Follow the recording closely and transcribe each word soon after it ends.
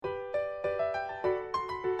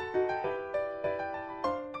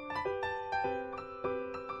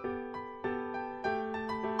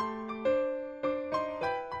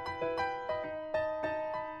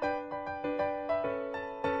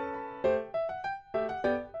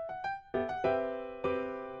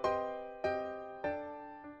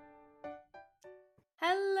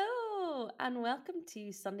and welcome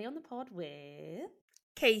to Sunday on the Pod with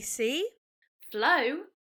Casey, Flo,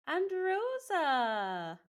 and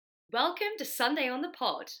Rosa. welcome to Sunday on the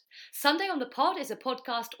Pod. Sunday on the Pod is a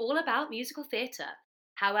podcast all about musical theatre.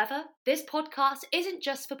 However, this podcast isn't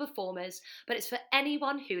just for performers, but it's for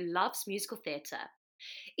anyone who loves musical theatre.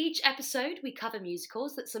 Each episode, we cover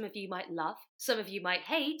musicals that some of you might love, some of you might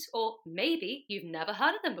hate, or maybe you've never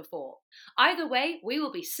heard of them before. Either way, we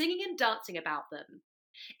will be singing and dancing about them.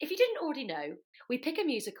 If you didn't already know, we pick a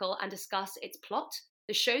musical and discuss its plot,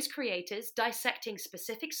 the show's creators, dissecting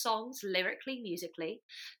specific songs lyrically, musically,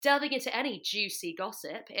 delving into any juicy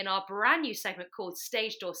gossip in our brand new segment called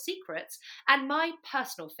Stage Door Secrets, and my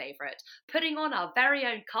personal favourite, putting on our very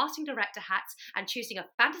own casting director hats and choosing a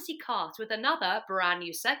fantasy cast with another brand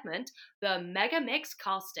new segment, the Mega Mix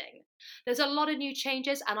Casting. There's a lot of new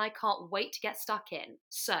changes and I can't wait to get stuck in.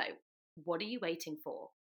 So, what are you waiting for?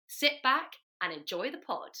 Sit back and enjoy the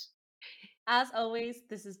pod. As always,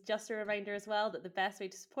 this is just a reminder as well that the best way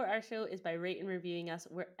to support our show is by rating and reviewing us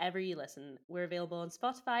wherever you listen. We're available on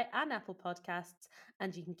Spotify and Apple Podcasts,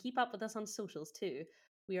 and you can keep up with us on socials too.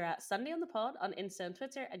 We are at Sunday on the Pod on Insta and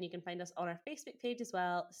Twitter, and you can find us on our Facebook page as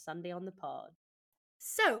well, Sunday on the Pod.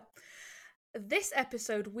 So, this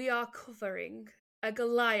episode we are covering a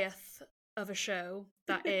Goliath of a show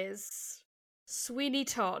that is Sweeney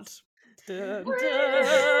Todd. Dun,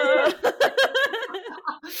 dun.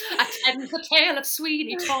 And the tale of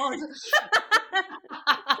Sweeney Todd.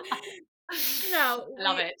 Now,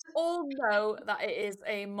 Love we it. all know that it is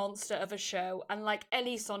a monster of a show, and like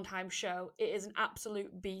any Sondheim show, it is an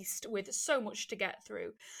absolute beast with so much to get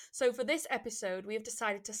through. So for this episode, we have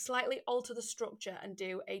decided to slightly alter the structure and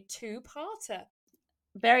do a two-parter.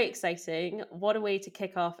 Very exciting. What a way to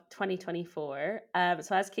kick off 2024.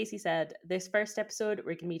 So as Casey said, this first episode,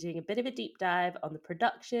 we're going to be doing a bit of a deep dive on the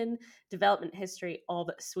production, development history of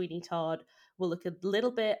Sweeney Todd. We'll look a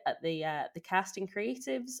little bit at the casting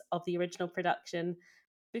creatives of the original production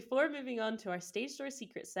before moving on to our Stage Door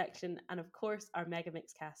Secrets section and, of course, our Mega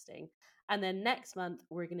Mix casting. And then next month,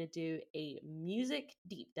 we're going to do a music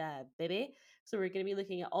deep dive, baby. So we're going to be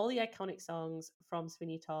looking at all the iconic songs from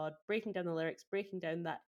Sweeney Todd, breaking down the lyrics, breaking down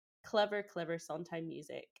that clever Sondheim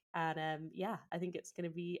music. And yeah, I think it's going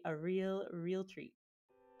to be a real treat.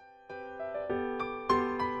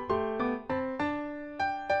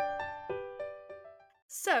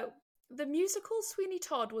 So, the musical Sweeney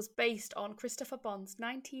Todd was based on Christopher Bond's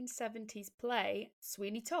 1970s play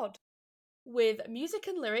Sweeney Todd, with music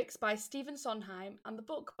and lyrics by Stephen Sondheim and the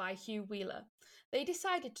book by Hugh Wheeler. They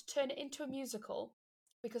decided to turn it into a musical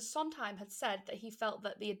because Sondheim had said that he felt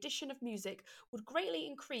that the addition of music would greatly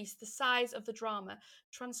increase the size of the drama,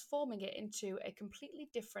 transforming it into a completely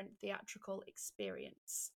different theatrical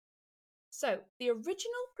experience. So, the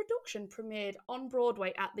original production premiered on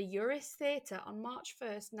Broadway at the Uris Theatre on March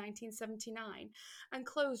 1st, 1979, and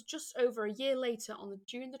closed just over a year later on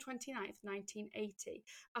June the 29th, 1980,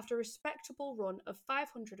 after a respectable run of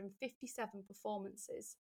 557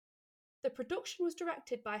 performances. The production was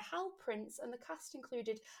directed by Hal Prince, and the cast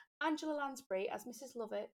included Angela Lansbury as Mrs.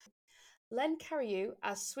 Lovett, Len Cariou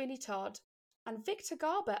as Sweeney Todd, and Victor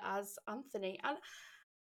Garber as Anthony. And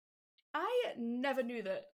I never knew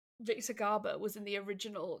that Victor Garber was in the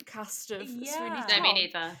original cast of Sweeney Todd. No, me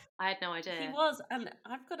neither. I had no idea. He was, and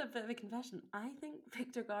I've got a bit of a confession. I think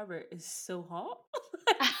Victor Garber is so hot.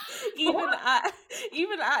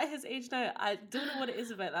 even at his age now, I don't know what it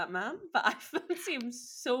is about that man, but I fancy him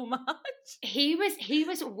so much. He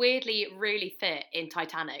was weirdly really fit in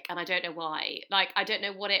Titanic, and I don't know why. Like, I don't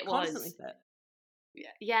know what it Constantly was. fit.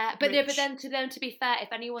 Yeah, but then to be fair,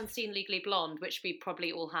 if anyone's seen Legally Blonde, which we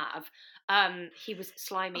probably all have, he was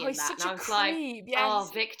slimy in he's that, such and I a was creep. like, Yeah, oh,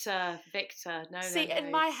 Victor, no. See, no. in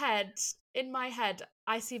my head,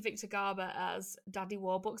 I see Victor Garber as Daddy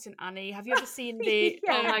Warbucks in Annie. Have you ever seen the?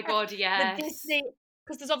 Oh my god, yes. The Disney,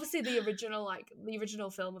 because there's obviously the original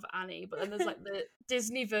film of Annie, but then there's like the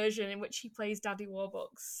Disney version in which he plays Daddy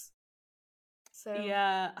Warbucks. So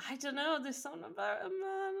yeah, I don't know. There's something about him,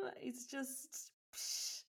 man. He's just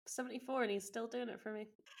 74 and he's still doing it for me.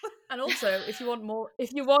 And also, if you want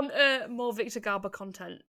more Victor Garber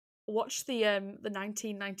content, watch the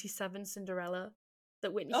 1997 Cinderella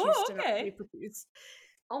that Whitney Houston actually produced.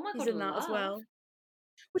 Oh my god, he's in that as well,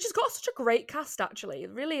 which has got such a great cast. Actually,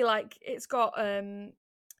 really, like, it's got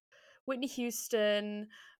Whitney Houston,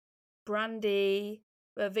 Brandy,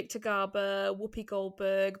 Victor Garber, Whoopi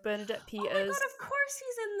Goldberg, Bernadette Peters. Oh my god, of course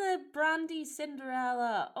he's in the Brandy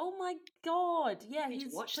Cinderella. Oh my god. Yeah, he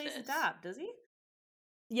plays the dad, does he?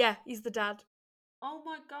 Yeah, he's the dad. Oh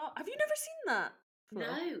my god. Have you never seen that?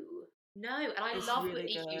 No. And I love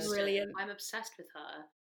Whitney Houston. Brilliant. I'm obsessed with her.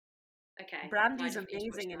 Okay. Brandy's I definitely need to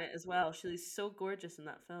watch amazing in that. it as well. She's so gorgeous in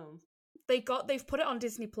that film. They've put it on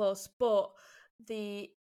Disney Plus, but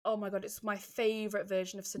oh my god, it's my favourite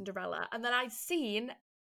version of Cinderella. And then I'd seen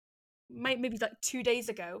maybe like 2 days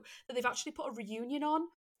ago that they've actually put a reunion on.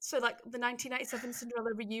 So like the 1997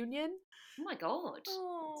 Cinderella reunion. Oh my god.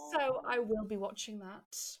 So I will be watching that.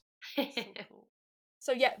 So cool.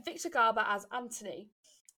 So yeah, Victor Garber as Anthony.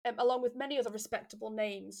 Along with many other respectable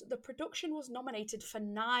names, the production was nominated for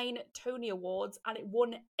 9 Tony Awards and it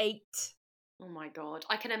won 8. Oh my god.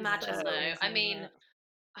 I can Is that imagine as though. crazy I as mean, that?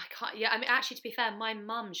 I can't. Yeah, I mean, actually, to be fair, my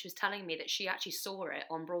mum, she was telling me that she actually saw it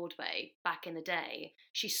on Broadway back in the day.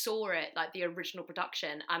 She saw it like the original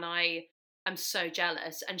production, and I am so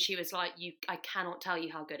jealous. And she was like, I cannot tell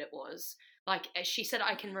you how good it was." Like she said,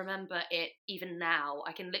 I can remember it even now.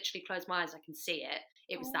 I can literally close my eyes, I can see it.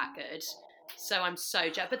 It was that good. So I'm so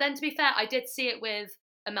jealous. But then, to be fair, I did see it with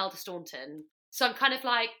Imelda Staunton. So I'm kind of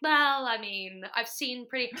like, well, I mean, I've seen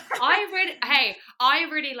pretty. I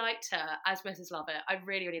really liked her as Mrs. Lovett. I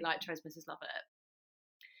really, really liked her as Mrs. Lovett.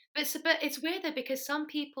 But it's weird though because some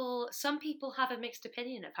people have a mixed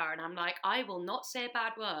opinion of her, and I'm like, I will not say a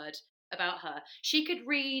bad word about her. She could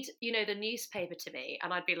read, the newspaper to me,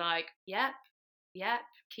 and I'd be like, yep,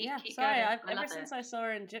 keep Sorry. going. I Ever love since it. I saw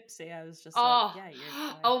her in Gypsy, I was just like, Oh, yeah, you're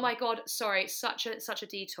oh delightful. my god, sorry, such a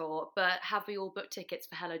detour. But have we all booked tickets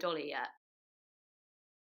for Hello Dolly yet?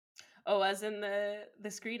 Oh, as in the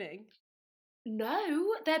screening?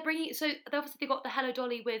 No, they're bringing. So they obviously got the Hello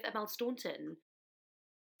Dolly with Imelda Staunton.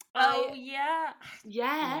 Oh yeah,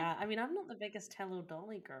 Yeah. yeah. I mean, I'm not the biggest Hello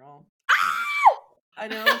Dolly girl. Ow! I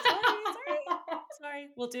know. Sorry.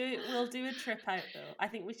 We'll do a trip out though. I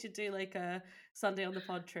think we should do like a Sunday on the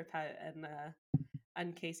Pod trip out,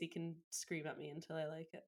 and Casey can scream at me until I like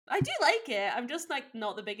it. I do like it. I'm just like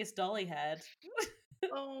not the biggest Dolly head.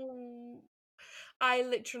 Oh,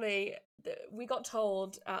 we got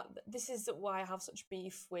told, this is why I have such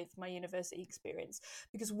beef with my university experience,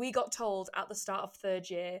 because we got told at the start of 3rd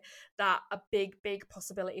year that a big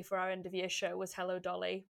possibility for our end of year show was Hello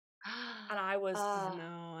Dolly. And I was I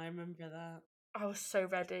know. I remember that. so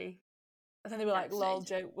ready. And then they were like, lol,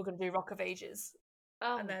 joke, we're going to do Rock of Ages.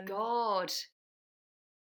 Oh and then, god.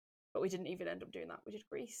 But we didn't even end up doing that. We did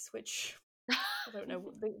Grease, which I don't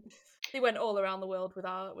know. They went all around the world with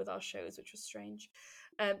our shows, which was strange.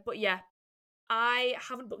 But yeah, I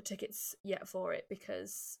haven't booked tickets yet for it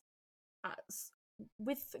because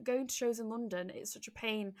with going to shows in London, it's such a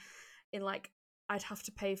pain in like I'd have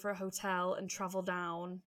to pay for a hotel and travel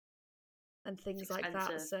down and things like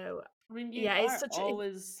that. So I mean, you yeah, are it's such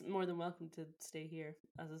always more than welcome to stay here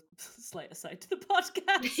as a slight aside to the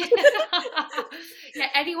podcast. Yeah,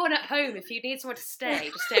 anyone at home, if you need someone to stay,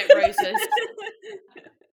 just stay at Rose's.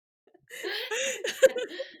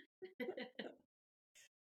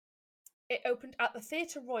 It opened at the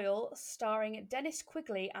Theatre Royal, starring Dennis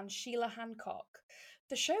Quigley and Sheila Hancock.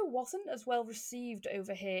 The show wasn't as well received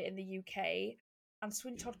over here in the UK, and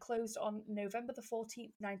Sweeney Todd closed on November the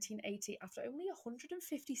 14th, 1980, after only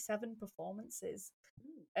 157 performances.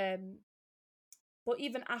 But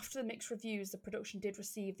even after the mixed reviews, the production did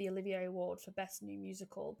receive the Olivier Award for Best New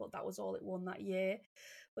Musical, but that was all it won that year.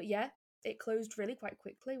 But yeah, it closed really quite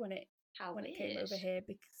quickly when it came over here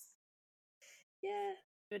because yeah.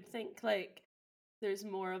 I would think like there's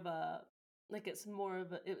more of a like it's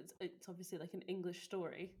obviously like an English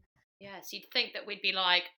story. Yes, you'd think that we'd be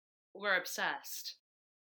like, we're obsessed.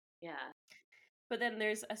 Yeah. But then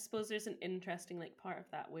I suppose there's an interesting like part of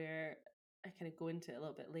that where I kind of go into it a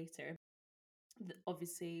little bit later.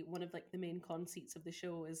 Obviously, one of like the main conceits of the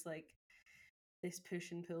show is like this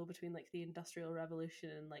push and pull between like the Industrial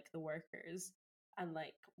Revolution and like the workers, and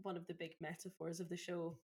like one of the big metaphors of the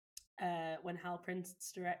show, when Hal Prince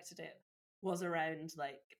directed it, was around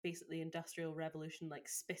like basically Industrial Revolution like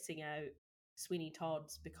spitting out Sweeney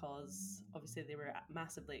Todds because obviously they were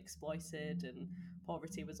massively exploited and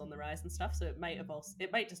poverty was on the rise and stuff. So it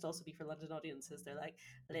might just also be for London audiences. They're like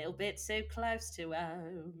a little bit so close to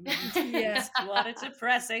home. Yeah. What a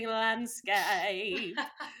depressing landscape.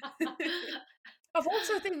 I've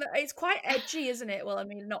also think that it's quite edgy, isn't it? Well, I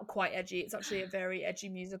mean, not quite edgy. It's actually a very edgy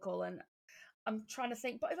musical, and I'm trying to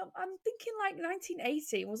think. But if I'm thinking like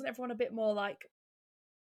 1980, wasn't everyone a bit more like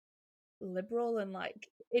liberal and like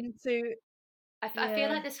into? I feel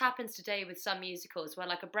like this happens today with some musicals where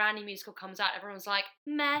like a brand new musical comes out, everyone's like,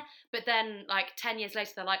 meh, but then like 10 years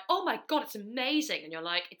later they're like, oh my god, it's amazing, and you're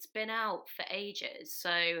like, it's been out for ages. So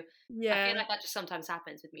Yeah, I feel like that just sometimes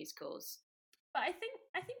happens with musicals. But I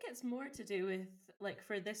think it's more to do with like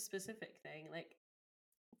for this specific thing, like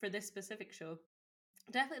for this specific show,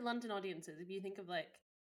 definitely London audiences. If you think of like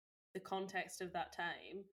the context of that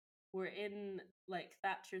time, we're in like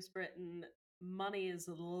Thatcher's Britain, money is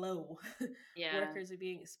low. Yeah. Workers are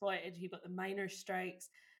being exploited. You've got the miners' strikes,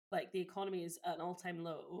 like the economy is at an all-time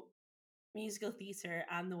low. Musical theatre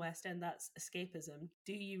and the West End, that's escapism.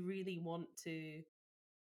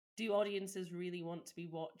 Do audiences really want to be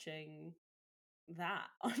watching that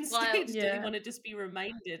on Well, stage? Do they Yeah. want to just be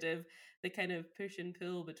reminded of the kind of push and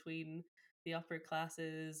pull between the upper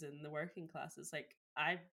classes and the working classes? Like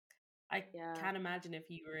I yeah. can't imagine if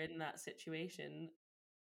you were in that situation.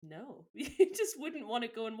 No, you just wouldn't want to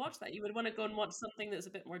go and watch that. You would want to go and watch something that's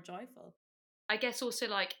a bit more joyful. I guess also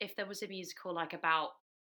like if there was a musical like about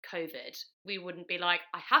COVID, we wouldn't be like,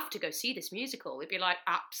 I have to go see this musical. We'd be like,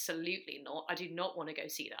 absolutely not. I do not want to go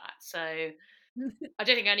see that. So I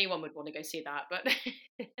don't think anyone would want to go see that, but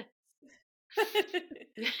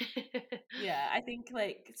Yeah, I think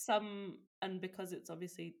like and because it's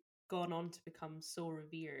obviously gone on to become so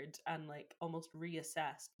revered and like almost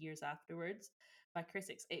reassessed years afterwards by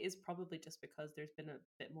critics, it is probably just because there's been a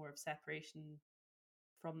bit more of separation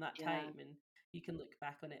from that yeah. time, and you can look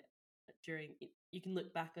back on it you can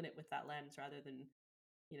look back on it with that lens rather than,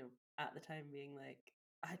 at the time being like,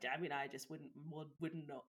 I mean, I just wouldn't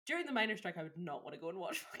not during the miners' strike. I would not want to go and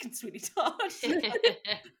watch fucking Sweeney Todd.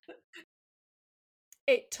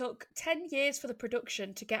 It took 10 years for the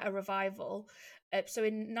production to get a revival. So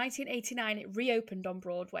in 1989, it reopened on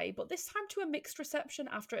Broadway, but this time to a mixed reception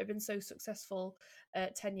after it had been so successful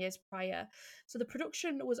 10 years prior. So the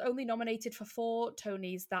production was only nominated for 4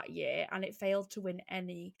 Tonys that year, and it failed to win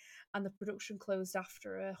any. And the production closed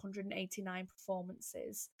after 189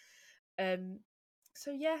 performances.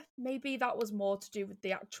 So yeah, maybe that was more to do with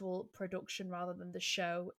the actual production rather than the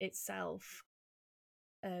show itself.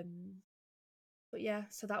 But yeah,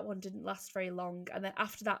 so that one didn't last very long. And then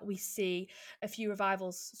after that, we see a few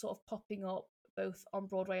revivals sort of popping up both on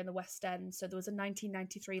Broadway and the West End. So there was a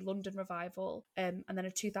 1993 London revival, and then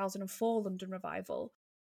a 2004 London revival.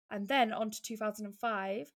 And then on to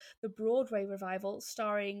 2005, the Broadway revival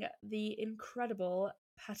starring the incredible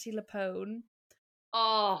Patti LuPone.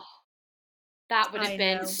 Oh, that would have I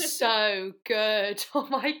been know. so good. Oh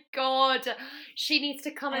my God. She needs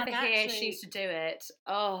to come And over here. She needs to do it.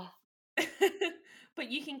 Oh, But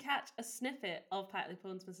you can catch a snippet of Pat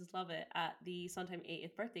LuPone's Mrs. Lovett at the Sondheim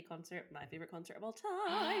 80th birthday concert, my favorite concert of all time, oh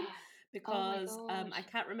my because God. I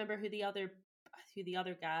can't remember who the other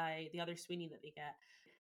guy, the other Sweeney that they get.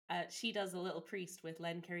 She does a little priest with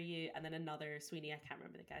Len Cariou and then another Sweeney. I can't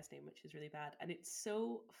remember the guy's name, which is really bad. And it's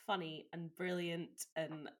so funny and brilliant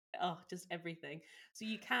and just everything. So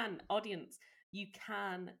audience, you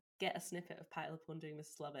can get a snippet of Pat LuPone doing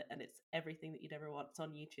Mrs. Lovett, and it's everything that you'd ever want. It's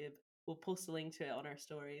on YouTube. We'll post a link to it on our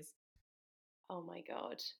stories. Oh my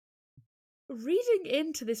God. Reading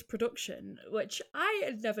into this production, which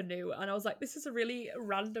I never knew, and I was like, this is a really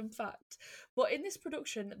random fact. But in this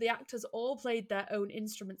production, the actors all played their own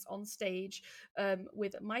instruments on stage,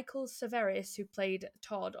 with Michael Severis, who played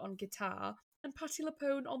Todd, on guitar, and Patti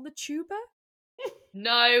LuPone on the tuba.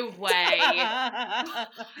 No way.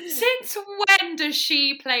 Since when does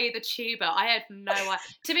she play the tuba? I had no idea.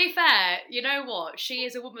 To be fair, you know what? She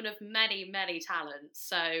is a woman of many, many talents.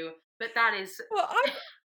 So, but that is. Well,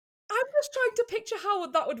 I'm just trying to picture how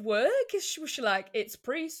that would work. Was she like, it's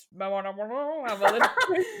priest, have a little like,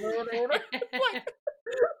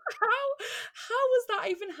 how was that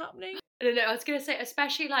even happening? I don't know. I was gonna say,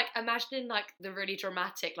 especially like imagining like the really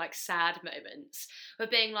dramatic, like sad moments,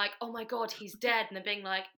 of being like, "Oh my God, he's dead," and then being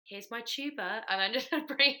like, "Here's my tuba," and then just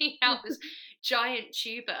bringing out this giant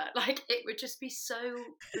tuba. Like it would just be so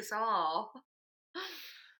bizarre.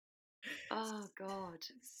 Oh God.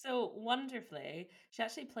 So wonderfully, she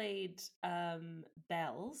actually played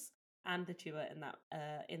bells and the tuba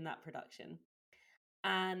in that production.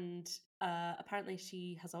 And apparently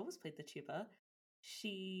she has always played the tuba.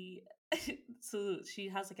 She so she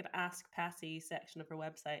has like an Ask Patty section of her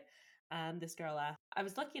website, and this girl asked, I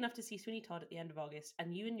was lucky enough to see Sweeney Todd at the end of August,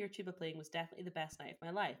 and you and your tuba playing was definitely the best night of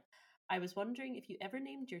my life. I was wondering if you ever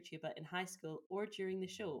named your tuba in high school or during the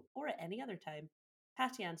show or at any other time.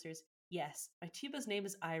 Patty answers, yes, my tuba's name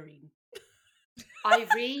is Irene.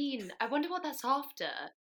 Irene. I wonder what that's after.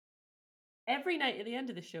 Every night at the end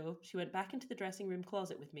of the show, she went back into the dressing room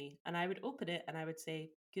closet with me, and I would open it and I would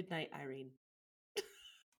say, good night, Irene.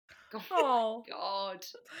 Oh, God.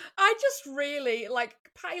 I just really like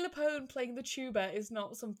Patti LuPone playing the tuba is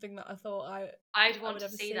not something that I thought I'd I want would to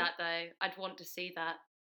ever see see. that though. I'd want to see that.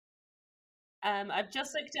 I've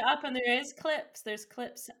just looked it up and there is clips. There's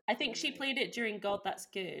clips. I think she Oh, played it during God That's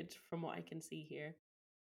Good, from what I can see here.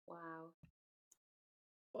 wow.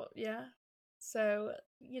 But yeah, so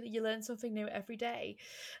you learn something new every day.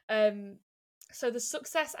 Um, So the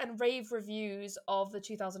success and rave reviews of the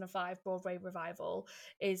 2005 Broadway revival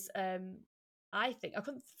is, I think, I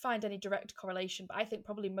couldn't find any direct correlation, but I think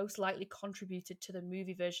probably most likely contributed to the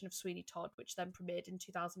movie version of Sweeney Todd, which then premiered in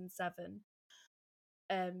 2007.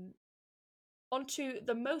 Onto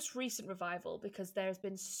the most recent revival, because there's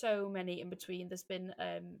been so many in between. There's been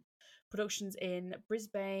productions in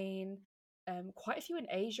Brisbane, quite a few in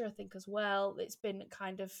Asia, I think, as well. It's been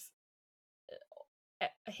kind of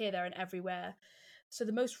here, there, and everywhere. So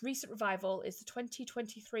the most recent revival is the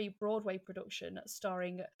 2023 Broadway production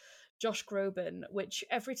starring Josh Groban, which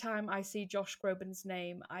every time I see Josh Groban's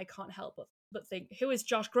name, I can't help but think, who is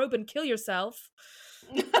Josh Groban? Kill yourself.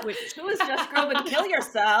 Which who is Josh Groban? Kill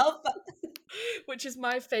yourself. Which is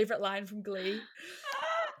my favourite line from Glee.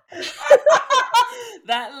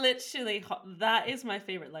 That is my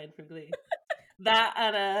favorite line from Glee. That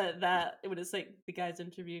and that when it's like the guy's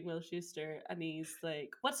interviewing Will Schuester and he's like,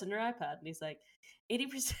 "What's on your iPad?" And he's like,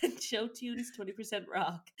 80% show tunes, 20%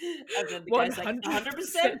 rock. And then the guy's like,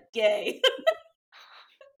 100% gay.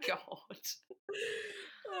 God.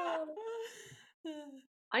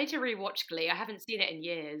 I need to rewatch Glee. I haven't seen it in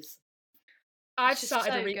years. I've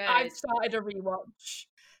started a rewatch.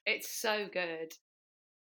 It's so good.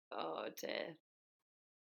 Oh dear.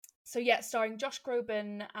 So yeah, starring Josh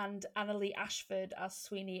Groban and Annalee Ashford as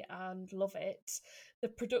Sweeney and Lovett. The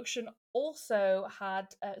production also had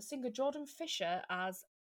singer Jordan Fisher as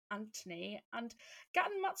Anthony and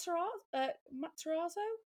Gaten Matarazzo,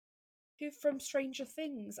 who from Stranger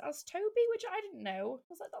Things, as Toby, which I didn't know. I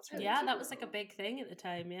was like, that's really cute. That was like a big thing at the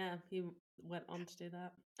time. Yeah, he went on to do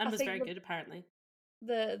that and was very good, apparently.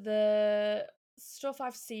 The stuff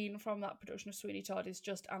I've seen from that production of Sweeney Todd is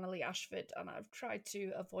just Annalee Ashford, and I've tried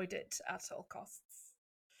to avoid it at all costs.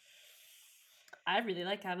 I really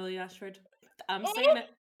like Annalee Ashford. I'm saying it.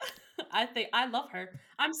 I love her.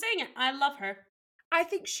 I'm saying it. I love her. I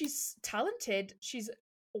think she's talented. She's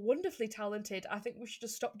wonderfully talented. I think we should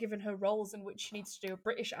just stop giving her roles in which she needs to do a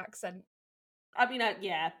British accent. I mean,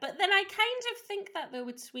 yeah, but then I kind of think that though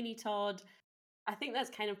with Sweeney Todd, I think that's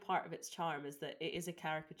kind of part of its charm is that it is a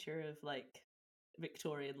caricature of like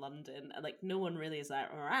Victorian London, and like no one really is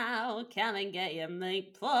like, "Wow, come and get your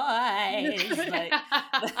meat pies." Like,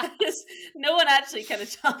 no one actually kind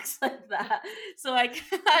of talks like that. So I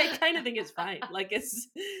kind of think it's fine. Like it's,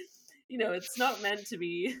 it's not meant to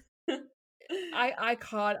be. I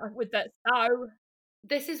can't with that. So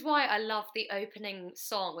this is why I love the opening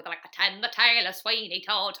song with like "Attend the Tale of Sweeney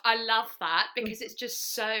Todd." I love that because it's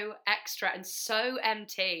just so extra and so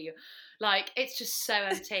MT. Like it's just so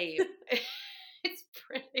MT. It's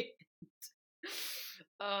brilliant.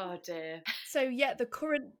 Oh dear. So yeah, the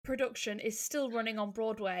current production is still running on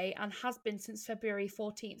Broadway and has been since February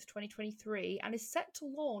 14th, 2023, and is set to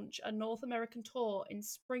launch a North American tour in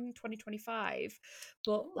spring 2025.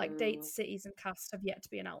 But like dates, cities, and cast have yet to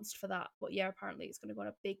be announced for that. But yeah, apparently it's going to go on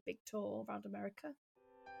a big, big tour around America.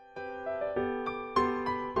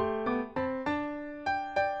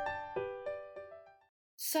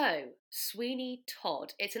 So, Sweeney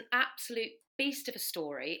Todd, it's an absolute beast of a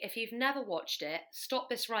story. If you've never watched it, stop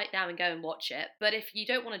this right now and go and watch it. But if you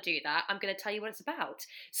don't want to do that, I'm going to tell you what it's about.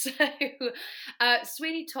 So,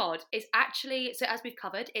 Sweeney Todd is actually, so as we've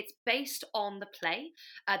covered, it's based on the play,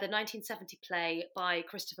 the 1970 play by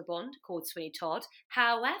Christopher Bond called Sweeney Todd.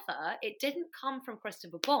 However, it didn't come from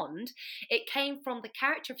Christopher Bond. It came from the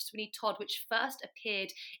character of Sweeney Todd, which first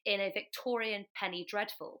appeared in a Victorian Penny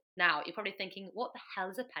Dreadful. Now, you're probably thinking, what the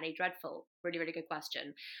hell is a Penny Dreadful? Really, really good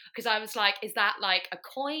question. Because I was like, is that like a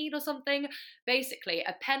coin or something? Basically,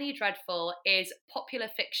 a Penny Dreadful is popular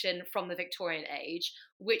fiction from the Victorian age,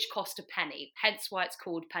 which cost a penny, hence why it's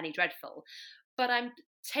called Penny Dreadful. But I'm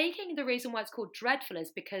taking the reason why it's called dreadful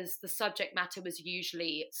is because the subject matter was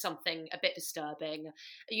usually something a bit disturbing,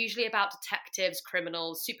 usually about detectives,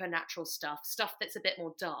 criminals, supernatural stuff that's a bit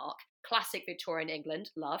more dark. Classic Victorian England,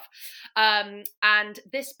 love. And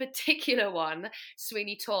this particular one,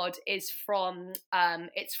 Sweeney Todd, is from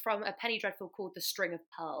it's from a Penny Dreadful called The String of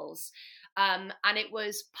Pearls. And it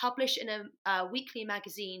was published in a weekly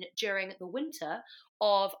magazine during the winter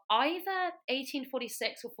of either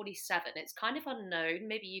 1846 or 47. It's kind of unknown.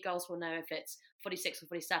 Maybe you girls will know if it's 46 or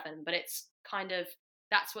 47, but it's kind of,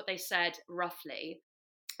 that's what they said roughly.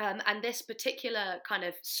 And this particular kind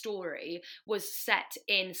of story was set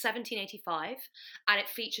in 1785, and it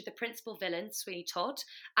featured the principal villain, Sweeney Todd,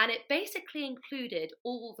 and it basically included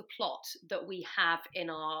all the plot that we have in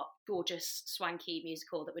our gorgeous, swanky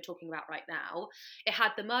musical that we're talking about right now. It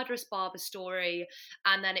had the murderous barber story,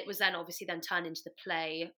 and then it was then obviously then turned into the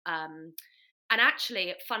play. And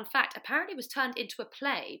actually, fun fact, apparently it was turned into a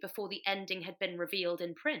play before the ending had been revealed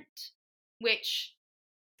in print. which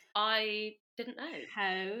I didn't know.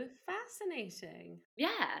 How fascinating.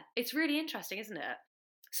 Yeah, it's really interesting, isn't it?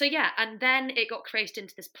 So yeah, and then it got created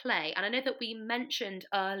into this play, and I know that we mentioned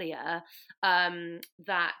earlier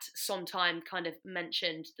that Sondheim kind of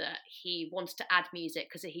mentioned that he wanted to add music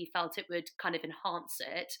because he felt it would kind of enhance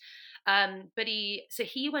it. But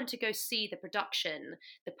he went to go see the production,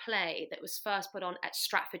 the play that was first put on at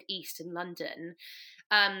Stratford East in London,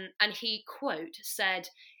 and he, quote, said,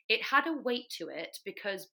 "It had a weight to it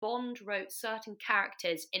because Bond wrote certain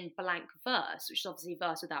characters in blank verse, which is obviously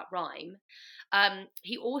verse without rhyme.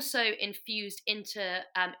 He also infused into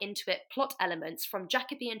it plot elements from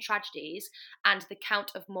Jacobean tragedies and The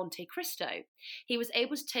Count of Monte Cristo. He was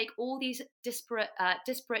able to take all these disparate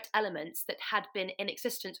elements that had been in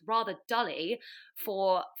existence rather dully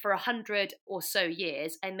for 100 or so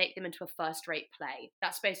years and make them into a first-rate play."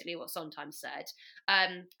 That's basically what Sondheim said.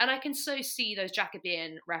 And I can so see those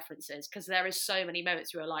Jacobean references because there is so many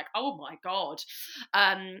moments where you're like, oh my God.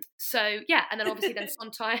 So yeah, and then obviously then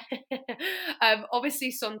Sondheim,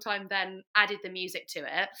 Sondheim then added the music to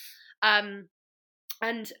it.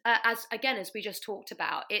 And as we just talked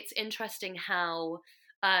about, it's interesting how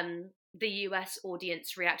the US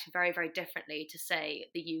audience reacted very, very differently to, say,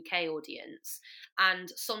 the UK audience. And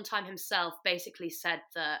Sondheim himself basically said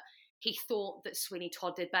that he thought that Sweeney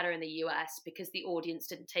Todd did better in the US because the audience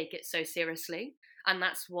didn't take it so seriously. And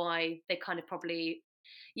that's why they kind of probably,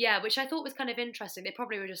 yeah, which I thought was kind of interesting. They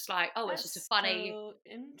probably were just like, oh, it's just a funny, so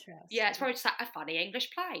interesting. yeah, it's probably just like a funny English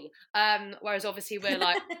play. Whereas obviously we're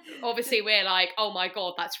like, oh my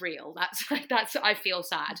God, that's real. That's I feel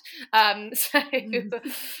sad. And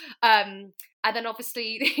then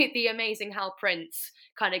obviously the amazing Hal Prince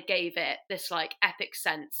kind of gave it this like epic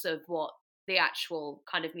sense of what the actual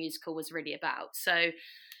kind of musical was really about. So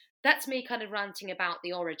that's me kind of ranting about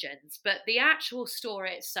the origins, but the actual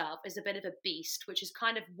story itself is a bit of a beast, which is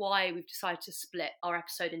kind of why we've decided to split our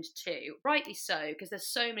episode into two. Rightly so, because there's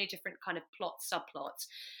so many different kind of subplots.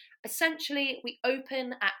 Essentially, we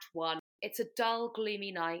open Act 1. It's a dull,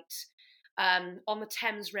 gloomy night on the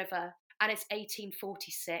Thames River, and it's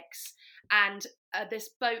 1846. And this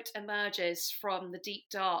boat emerges from the deep,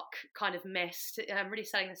 dark kind of mist. I'm really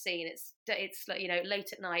setting the scene. It's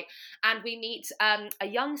late at night, and we meet a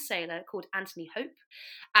young sailor called Anthony Hope,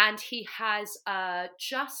 and he has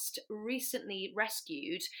just recently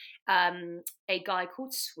rescued a guy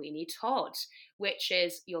called Sweeney Todd, which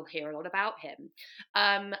is, you'll hear a lot about him.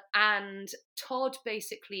 And Todd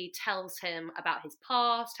basically tells him about his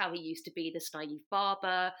past, how he used to be this naive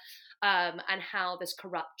barber, and how this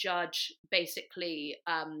corrupt judge basically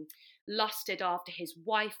lusted after his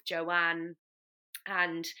wife Joanne,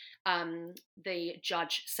 and the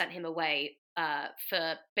judge sent him away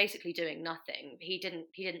for basically doing nothing. He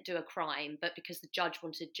didn't do a crime, but because the judge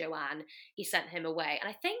wanted Joanne, he sent him away. And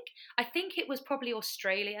I think it was probably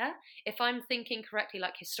Australia, if I'm thinking correctly,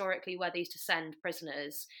 like historically where they used to send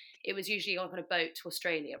prisoners. It was usually on a boat to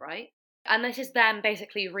Australia, right? And this is them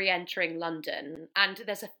basically re-entering London. And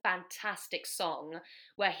there's a fantastic song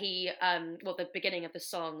where he, the beginning of the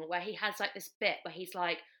song, where he has like this bit where he's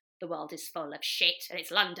like, the world is full of shit and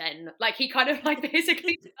it's London. Like he kind of like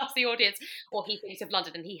basically tells the audience, or he thinks of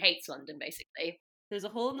London and he hates London basically. There's a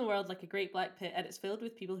hole in the world like a great black pit, and it's filled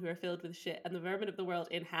with people who are filled with shit, and the vermin of the world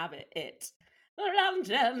inhabit it.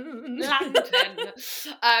 London.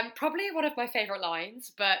 Probably one of my favourite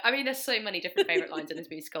lines, but I mean, there's so many different favourite lines in this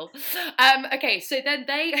musical. Okay, so then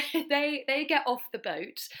they get off the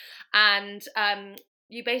boat, and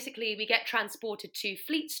we get transported to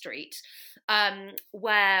Fleet Street,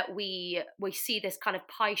 where we see this kind of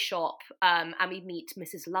pie shop, and we meet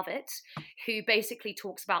Mrs. Lovett, who basically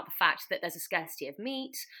talks about the fact that there's a scarcity of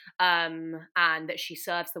meat, and that she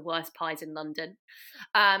serves the worst pies in London.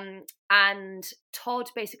 And Todd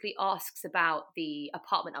basically asks about the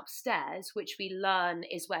apartment upstairs, which we learn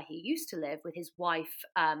is where he used to live with his wife,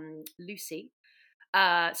 Lucy.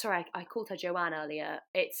 Sorry, I called her Joanne earlier.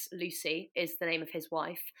 It's Lucy is the name of his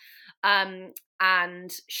wife.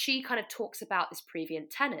 And she kind of talks about this previous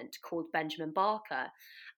tenant called Benjamin Barker.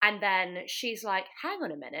 And then she's like, hang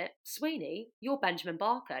on a minute, Sweeney, you're Benjamin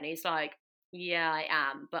Barker. And he's like, yeah, I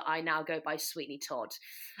am, but I now go by Sweeney Todd.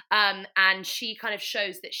 And she kind of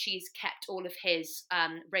shows that she's kept all of his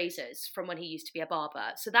razors from when he used to be a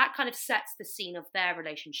barber. So that kind of sets the scene of their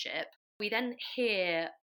relationship. We then hear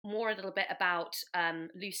more a little bit about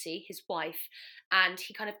Lucy, his wife, and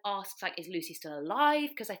he kind of asks, like, is Lucy still alive?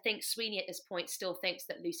 Because I think Sweeney at this point still thinks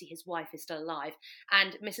that Lucy, his wife, is still alive.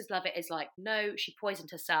 And Mrs. Lovett is like, no, she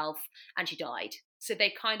poisoned herself and she died. So they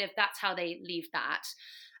kind of, that's how they leave that.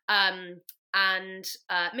 And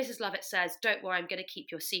Mrs. Lovett says, don't worry, I'm going to keep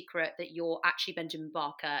your secret that you're actually Benjamin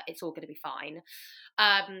Barker. It's all going to be fine.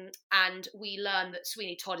 And we learn that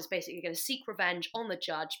Sweeney Todd is basically going to seek revenge on the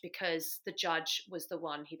judge because the judge was the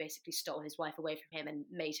one who basically stole his wife away from him and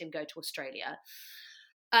made him go to Australia.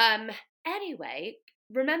 Anyway,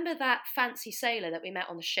 remember that fancy sailor that we met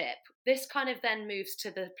on the ship? This kind of then moves to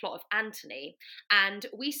the plot of Anthony, and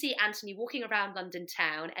we see Anthony walking around London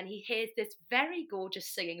town, and he hears this very gorgeous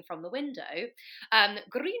singing from the window.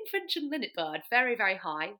 Greenfinch and Linnetbird, very, very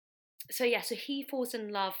high. So he falls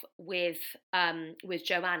in love with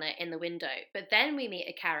Joanna in the window. But then we meet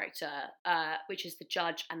a character, which is the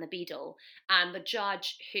judge and the beadle. And the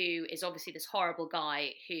judge, who is obviously this horrible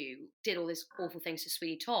guy who did all these awful things to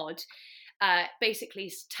Sweeney Todd,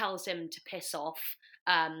 basically tells him to piss off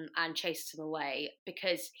and chases him away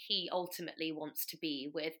because he ultimately wants to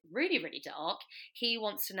be with, really, really dark, he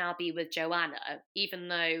wants to now be with Joanna, even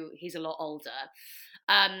though he's a lot older.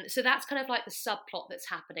 So that's kind of like the subplot that's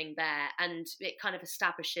happening there, and it kind of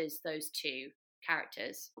establishes those two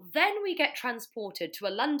characters. Then we get transported to a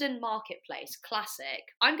London marketplace, classic.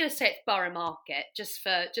 I'm going to say it's Borough Market, just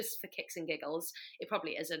for kicks and giggles. It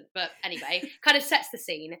probably isn't, but anyway, kind of sets the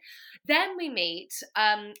scene. Then we meet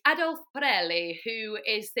Adolf Pirelli, who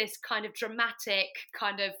is this kind of dramatic,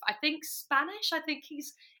 kind of, I think Spanish. I think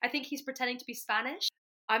he's pretending to be Spanish.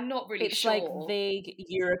 I'm not really sure. It's like vague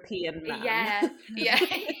European man. Yeah.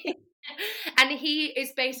 And he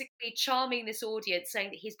is basically charming this audience, saying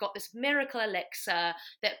that he's got this miracle elixir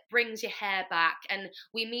that brings your hair back. And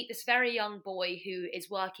we meet this very young boy who is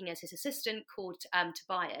working as his assistant called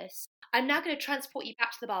Tobias. I'm now going to transport you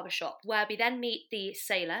back to the barbershop, where we then meet the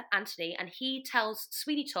sailor, Anthony, and he tells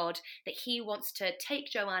Sweeney Todd that he wants to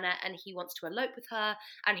take Joanna and he wants to elope with her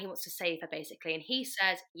and he wants to save her, basically. And he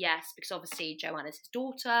says yes, because obviously Joanna's his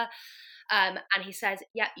daughter. And he says,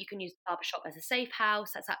 yeah, you can use the barbershop as a safe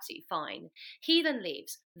house. That's absolutely fine. He then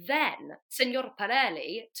leaves. Then Signor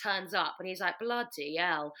Pirelli turns up and he's like, bloody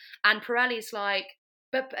hell. And Pirelli's like,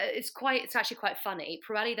 but it's actually quite funny.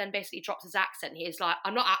 Pirelli then basically drops his accent. He's like,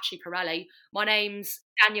 I'm not actually Pirelli. My name's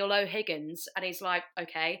Daniel O'Higgins. And he's like,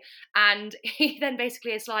 okay. And he then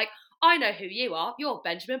basically is like, I know who you are. You're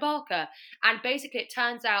Benjamin Barker. And basically it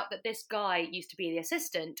turns out that this guy used to be the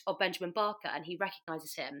assistant of Benjamin Barker and he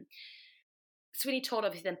recognises him. Sweeney Todd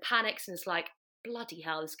obviously then panics and is like, bloody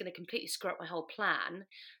hell, this is going to completely screw up my whole plan.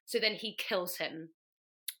 So then he kills him.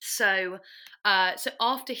 So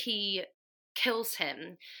after he kills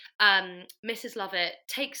him, Mrs. Lovett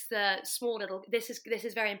takes the small little, this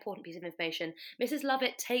is very important piece of information. Mrs.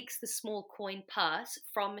 Lovett takes the small coin purse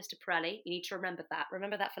from Mr. Pirelli. You need to remember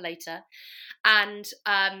that for later. And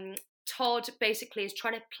Todd basically is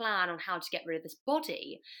trying to plan on how to get rid of this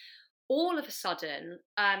body. All of a sudden,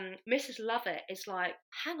 Mrs. Lovett is like,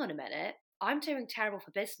 hang on a minute, I'm doing terrible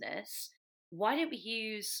for business. Why don't we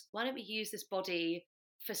use this body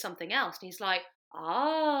for something else? And he's like,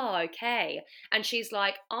 oh, okay. And she's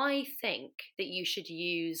like, I think that you should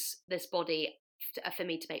use this body for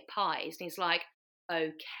me to make pies. And he's like,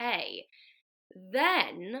 okay.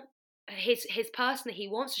 Then his person that he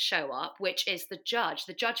wants to show up, which is the judge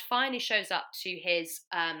finally shows up to his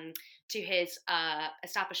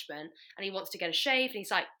establishment, and he wants to get a shave, and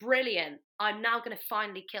he's like, brilliant, I'm now going to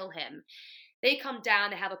finally kill him. They come down,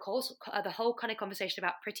 they have the whole kind of conversation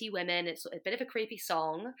about pretty women. It's a bit of a creepy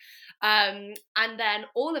song, and then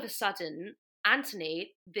all of a sudden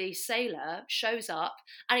Anthony, the sailor, shows up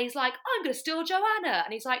and he's like, I'm going to steal Joanna.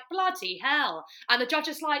 And he's like, bloody hell. And the judge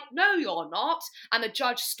is like, no, you're not. And the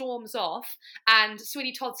judge storms off. And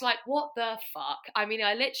Sweeney Todd's like, what the fuck? I mean,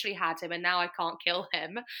 I literally had him and now I can't kill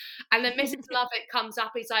him. And then Mrs. Lovett comes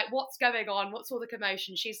up. He's like, what's going on? What's all the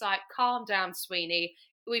commotion? She's like, calm down, Sweeney.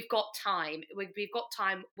 We've got time. We've got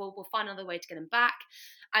time. We'll find another way to get him back.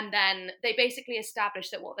 And then they basically establish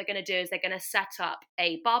that what they're going to do is they're going to set up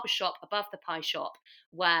a barbershop above the pie shop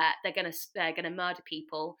where they're going to murder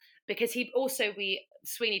people, because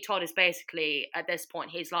Sweeney Todd is basically, at this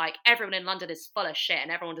point, he's like, everyone in London is full of shit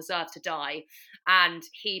and everyone deserves to die. And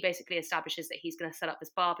he basically establishes that he's going to set up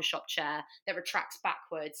this barbershop chair that retracts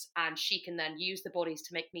backwards, and she can then use the bodies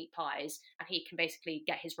to make meat pies, and he can basically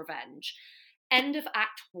get his revenge. End of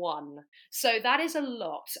Act 1. So that is a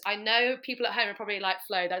lot. I know people at home are probably like,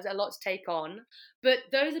 Flo, that's a lot to take on. But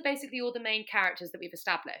those are basically all the main characters that we've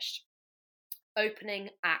established. Opening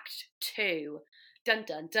Act 2. Dun,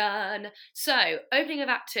 dun, dun. So, opening of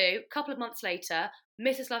Act 2, a couple of months later,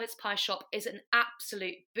 Mrs. Lovett's Pie Shop is an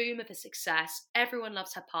absolute boom of a success. Everyone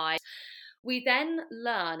loves her pies. We then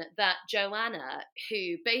learn that Joanna,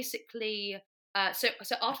 who basically So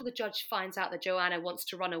after the judge finds out that Joanna wants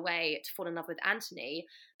to run away to fall in love with Anthony,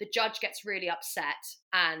 the judge gets really upset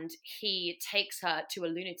and he takes her to a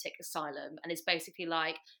lunatic asylum and is basically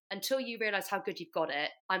like, until you realise how good you've got it,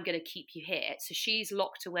 I'm going to keep you here. So she's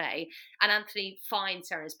locked away, and Anthony finds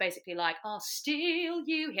her and is basically like, I'll steal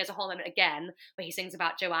you. He has a whole moment again where he sings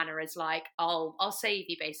about Joanna as like, I'll save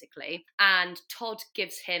you, basically. And Todd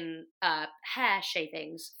gives him hair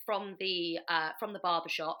shavings from the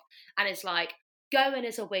barbershop and is like, go in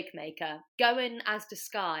as a wig maker, go in as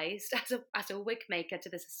disguised as a wig maker to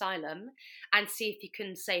this asylum and see if you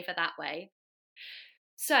can save her that way.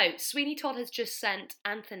 So Sweeney Todd has just sent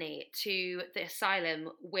Anthony to the asylum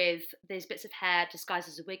with these bits of hair disguised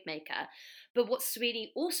as a wig maker. But what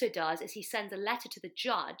Sweeney also does is he sends a letter to the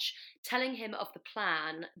judge telling him of the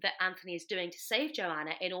plan that Anthony is doing to save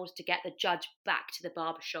Joanna in order to get the judge back to the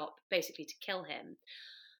barbershop, basically to kill him.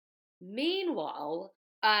 Meanwhile,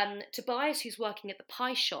 Tobias, who's working at the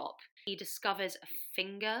pie shop, he discovers a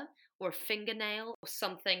finger or a fingernail or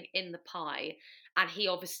something in the pie. And he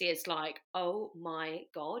obviously is like, oh my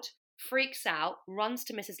God, freaks out, runs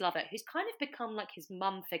to Mrs. Lovett, who's kind of become like his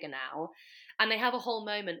mum figure now. And they have a whole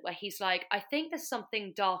moment where he's like, I think there's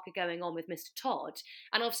something darker going on with Mr. Todd.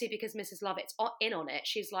 And obviously because Mrs. Lovett's in on it,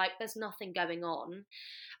 she's like, there's nothing going on.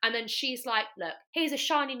 And then she's like, look, here's a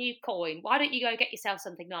shiny new coin. Why don't you go get yourself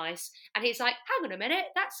something nice? And he's like, hang on a minute,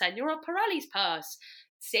 that's Senora Pirelli's purse.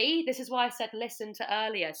 See, this is why I said listen to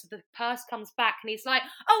earlier. So the purse comes back and he's like,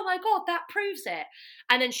 oh my God, that proves it.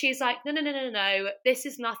 And then she's like, no, this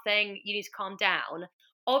is nothing. You need to calm down.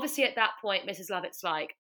 Obviously at that point, Mrs. Lovett's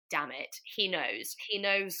like, damn it, he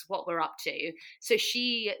knows what we're up to. So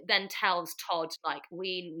she then tells Todd, like,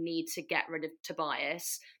 we need to get rid of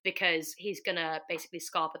Tobias because he's gonna basically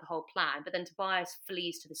scarper the whole plan. But then Tobias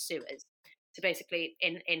flees to the sewers, to basically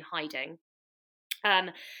in hiding.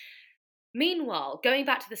 Meanwhile, going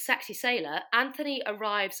back to the sexy sailor, Anthony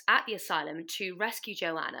arrives at the asylum to rescue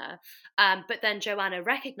Joanna, but then Joanna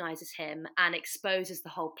recognises him and exposes the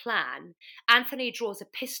whole plan. Anthony draws a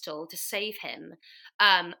pistol to save him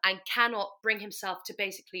and cannot bring himself to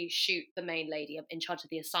basically shoot the main lady in charge of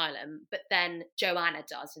the asylum, but then Joanna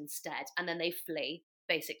does instead, and then they flee,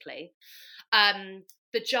 basically.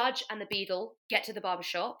 The judge and the beadle get to the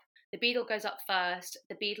barbershop. The beadle goes up first,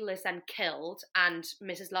 the beadle is then killed, and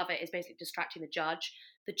Mrs. Lovett is basically distracting the judge.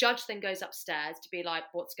 The judge then goes upstairs to be like,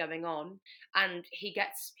 what's going on? And he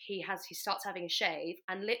starts having a shave,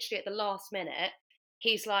 and literally at the last minute,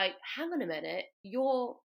 he's like, hang on a minute,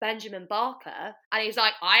 you're Benjamin Barker? And he's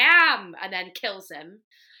like, I am! And then kills him.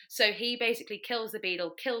 So he basically kills the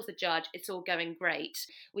beadle, kills the judge, it's all going great.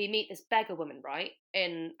 We meet this beggar woman, right,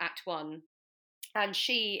 in Act 1. And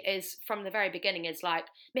she is, from the very beginning, is like,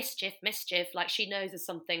 mischief, like she knows there's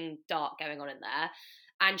something dark going on in there.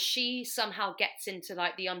 And she somehow gets into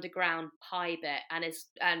like the underground pie bit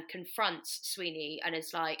and confronts Sweeney and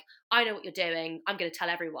is like, I know what you're doing, I'm going to tell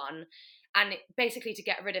everyone. And basically to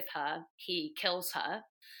get rid of her, he kills her.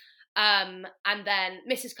 And then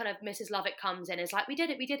Mrs. Lovett comes in and is like, we did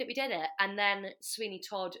it. And then Sweeney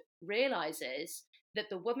Todd realises that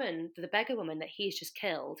the beggar woman that he's just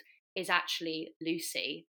killed is actually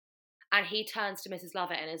Lucy. And he turns to Mrs.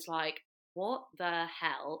 Lovett and is like, what the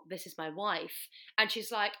hell? This is my wife. And she's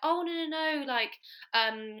like, oh, no. Like,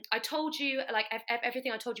 I told you, like,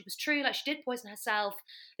 everything I told you was true. Like, she did poison herself.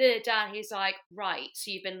 And he's like, right, so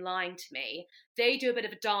you've been lying to me. They do a bit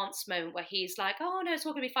of a dance moment where he's like, oh, no, it's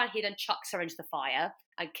all going to be fine. He then chucks her into the fire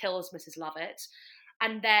and kills Mrs. Lovett.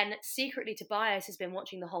 And then secretly Tobias has been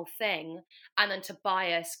watching the whole thing. And then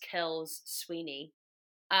Tobias kills Sweeney.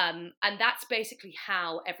 And that's basically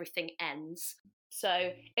how everything ends.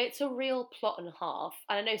 So it's a real plot and a half.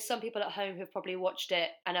 And I know some people at home who've probably watched it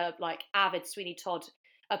and are like avid Sweeney Todd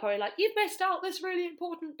are probably like, you've missed out this really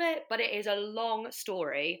important bit. But it is a long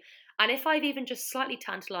story. And if I've even just slightly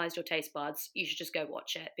tantalised your taste buds, you should just go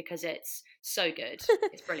watch it because it's so good.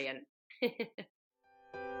 It's brilliant.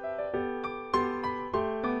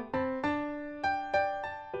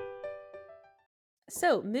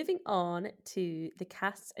 So moving on to the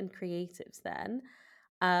casts and creatives then.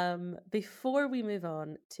 Before we move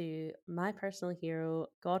on to my personal hero,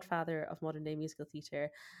 godfather of modern day musical theatre,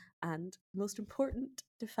 and most important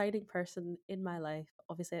defining person in my life,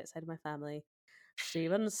 obviously outside of my family,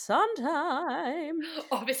 Stephen Sondheim.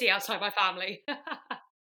 Obviously outside my family.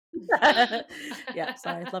 Yeah,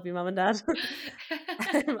 sorry, love you, mum and dad.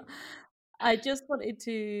 I just wanted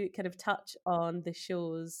to kind of touch on the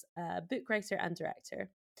show's book writer and director.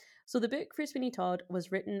 So the book for Sweeney Todd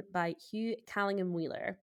was written by Hugh Callingham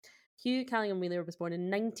Wheeler. Hugh Callion Wheeler was born in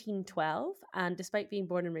 1912, and despite being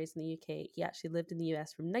born and raised in the UK, he actually lived in the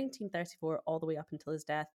US from 1934 all the way up until his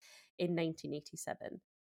death in 1987.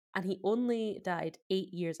 And he only died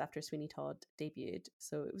 8 years after Sweeney Todd debuted,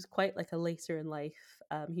 so it was quite like a later in life.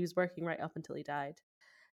 He was working right up until he died.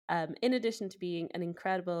 In addition to being an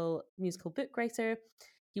incredible musical book writer,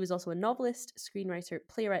 he was also a novelist, screenwriter,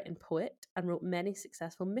 playwright, and poet, and wrote many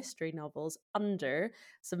successful mystery novels under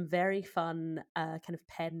some very fun kind of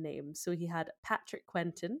pen names. So he had Patrick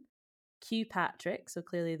Quentin, Q Patrick, so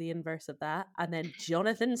clearly the inverse of that, and then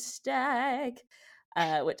Jonathan Stagg,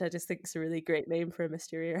 which I just think is a really great name for a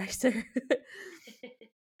mystery writer.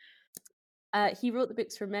 He wrote the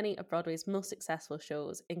books for many of Broadway's most successful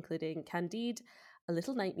shows, including Candide, A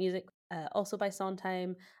Little Night Music, also by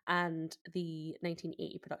Sondheim, and the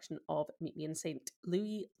 1980 production of Meet Me in St.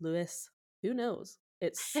 Louis. Louis. Who knows?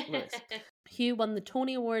 It's Louis. Hugh won the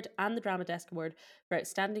Tony Award and the Drama Desk Award for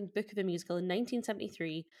Outstanding Book of a Musical in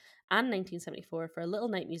 1973 and 1974 for A Little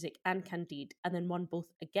Night Music and Candide, and then won both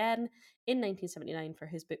again in 1979 for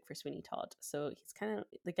his book for Sweeney Todd. So he's kind of,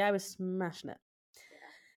 the guy was smashing it.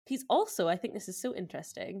 He's also, I think this is so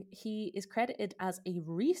interesting, he is credited as a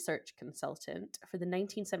research consultant for the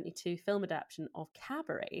 1972 film adaptation of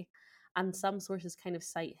Cabaret. And some sources kind of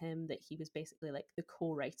cite him that he was basically like the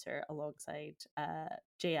co-writer alongside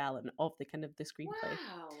Jay Allen of the kind of the screenplay.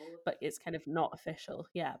 Wow. But it's kind of not official.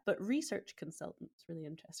 Yeah, but research consultant is really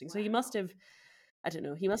interesting. Wow. So he must have, I don't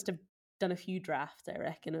know, he must have done a few drafts, I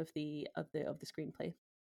reckon, of the screenplay.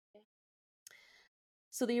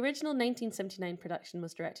 So the original 1979 production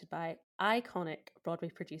was directed by iconic Broadway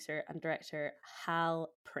producer and director Hal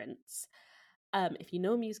Prince. If you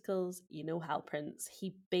know musicals, you know Hal Prince.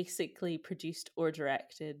 He basically produced or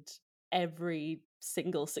directed every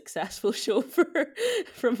single successful show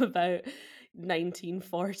from about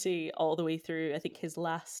 1940 all the way through. I think his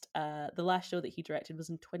last the last show that he directed was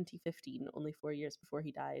in 2015, only 4 years before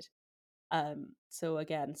he died. So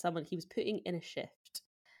again, someone he was putting in a shift.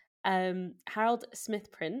 Harold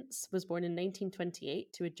Smith Prince was born in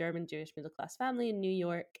 1928 to a German Jewish middle class family in New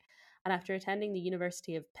York, and after attending the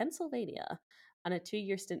University of Pennsylvania and a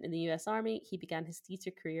 2-year stint in the US Army, he began his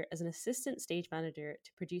theatre career as an assistant stage manager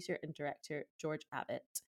to producer and director George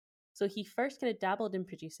Abbott. So he first kind of dabbled in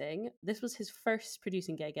producing. This was his first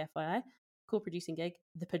producing gig, FYI, co-producing gig,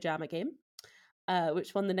 The Pajama Game,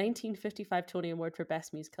 which won the 1955 Tony Award for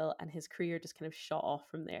Best Musical, and his career just kind of shot off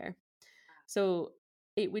from there. So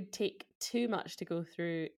it would take too much to go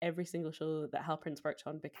through every single show that Hal Prince worked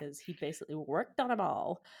on because he basically worked on them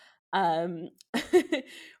all.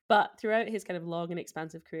 But throughout his kind of long and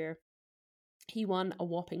expansive career, he won a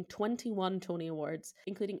whopping 21 Tony Awards,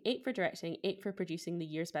 including 8 for directing, 8 for producing the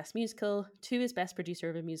year's best musical, 2 as best producer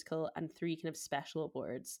of a musical, and 3 kind of special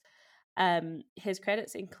awards. His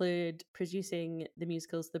credits include producing the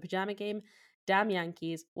musicals The Pajama Game, Damn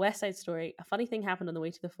Yankees, West Side Story, A Funny Thing Happened on the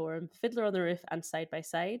Way to the Forum, Fiddler on the Roof, and Side by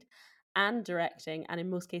Side, and directing, and in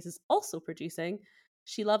most cases also producing,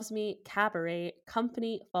 She Loves Me, Cabaret,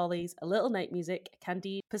 Company, Follies, A Little Night Music,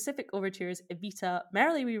 Candide, Pacific Overtures, Evita,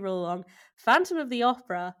 Merrily We Roll Along, Phantom of the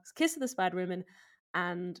Opera, Kiss of the Spider-Woman,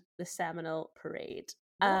 and The Seminole Parade.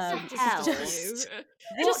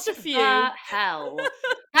 Just a few. The hell?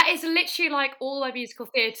 That is literally like all our musical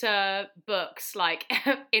theatre books, like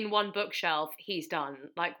in one bookshelf. He's done.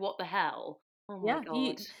 Like, what the hell? Oh my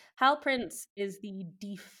god! Hal Prince is the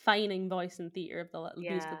defining voice in theatre of the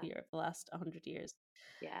musical theatre of the last 100 years.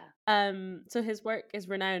 Yeah. So his work is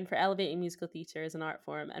renowned for elevating musical theatre as an art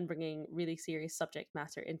form and bringing really serious subject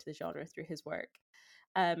matter into the genre through his work.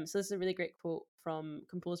 So this is a really great quote from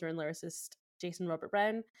composer and lyricist Jason Robert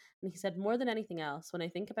Brown, and he said, "More than anything else, when I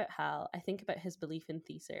think about Hal, I think about his belief in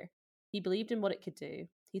theatre. He believed in what it could do.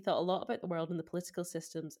 He thought a lot about the world and the political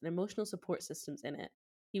systems and emotional support systems in it.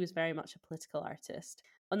 He was very much a political artist."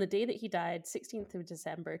 On the day that he died, 16th of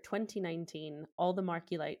December 2019, all the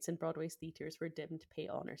marquee lights in Broadway's theatres were dimmed to pay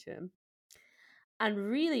honour to him. And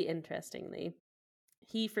really interestingly,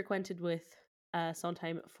 he frequented with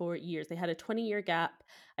Sondheim for years. They had a 20-year gap,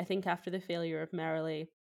 I think, after the failure of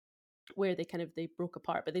Merrily, where they broke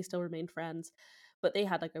apart, but they still remained friends. But they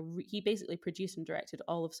had he basically produced and directed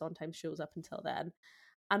all of Sondheim's shows up until then.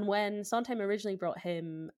 And when Sondheim originally brought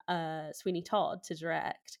him Sweeney Todd to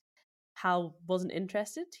direct, Hal wasn't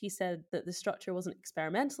interested. He said that the structure wasn't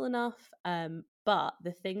experimental enough. But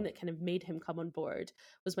the thing that kind of made him come on board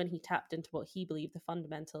was when he tapped into what he believed the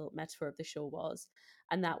fundamental metaphor of the show was.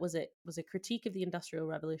 And that was a critique of the Industrial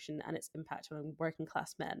Revolution and its impact on working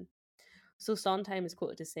class men. So Sondheim is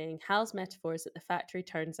quoted as saying, "Hal's metaphor is that the factory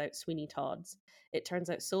turns out Sweeney Todds. It turns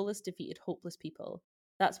out soulless, defeated, hopeless people.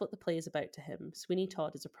 That's what the play is about to him. Sweeney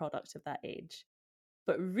Todd is a product of that age.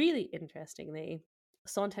 But really interestingly,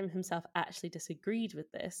 Sondheim himself actually disagreed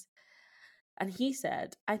with this. And he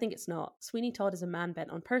said, I think it's not. Sweeney Todd is a man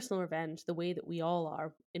bent on personal revenge the way that we all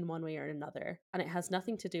are in one way or another, and it has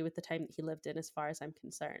nothing to do with the time that he lived in as far as I'm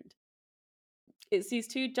concerned. It's these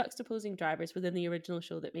two juxtaposing drivers within the original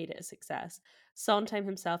show that made it a success. Sondheim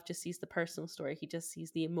himself just sees the personal story, he just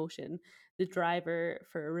sees the emotion, the driver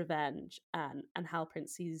for revenge, and Halprin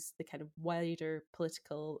sees the kind of wider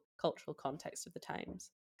political, cultural context of the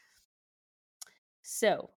times.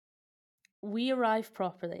 So, we arrive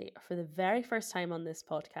properly for the very first time on this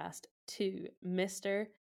podcast to Mr.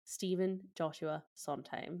 Stephen Joshua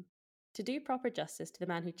Sondheim. To do proper justice to the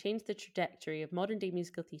man who changed the trajectory of modern day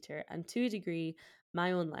musical theatre and, to a degree,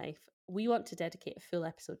 my own life, we want to dedicate a full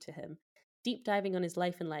episode to him, deep diving on his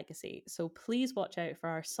life and legacy. So please watch out for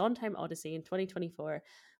our Sondheim Odyssey in 2024.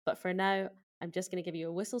 But for now, I'm just going to give you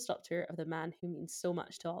a whistle stop tour of the man who means so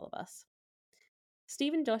much to all of us.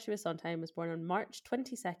 Stephen Joshua Sondheim was born on March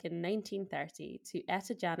 22nd, 1930, to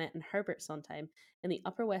Etta Janet and Herbert Sondheim in the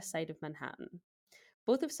Upper West Side of Manhattan.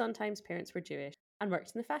 Both of Sondheim's parents were Jewish and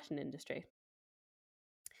worked in the fashion industry.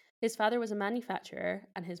 His father was a manufacturer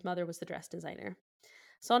and his mother was the dress designer.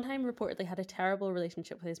 Sondheim reportedly had a terrible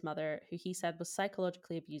relationship with his mother, who he said was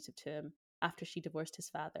psychologically abusive to him after she divorced his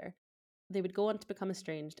father. They would go on to become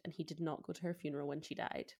estranged, and he did not go to her funeral when she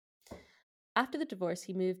died. After the divorce,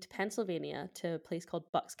 he moved to Pennsylvania to a place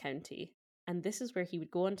called Bucks County, and this is where he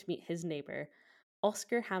would go on to meet his neighbour,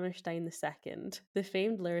 Oscar Hammerstein II, the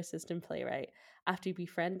famed lyricist and playwright, after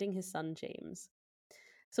befriending his son James.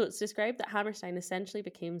 So it's described that Hammerstein essentially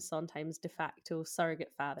became Sondheim's de facto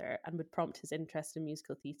surrogate father and would prompt his interest in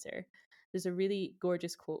musical theatre. There's a really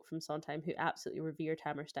gorgeous quote from Sondheim, who absolutely revered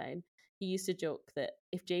Hammerstein. He used to joke that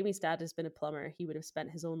if Jamie's dad has been a plumber, he would have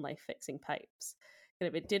spent his own life fixing pipes. And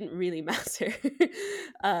if it didn't really matter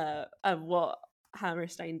what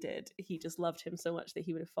Hammerstein did, he just loved him so much that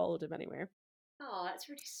he would have followed him anywhere. Oh, that's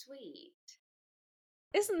really sweet.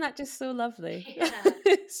 Isn't that just so lovely? Yeah.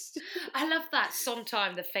 I love that.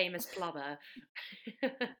 Sondheim, the famous plumber.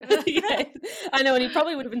 Yeah, I know, and he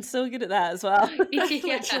probably would have been so good at that as well.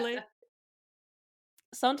 Literally.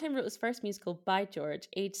 Sondheim wrote his first musical, By George,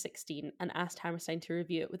 age 16, and asked Hammerstein to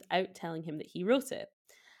review it without telling him that he wrote it.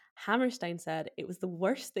 Hammerstein said it was the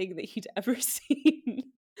worst thing that he'd ever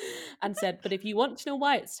seen and said, but if you want to know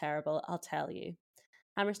why it's terrible, I'll tell you.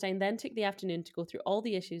 Hammerstein then took the afternoon to go through all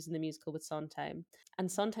the issues in the musical with Sondheim,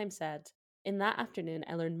 and Sondheim said, in that afternoon,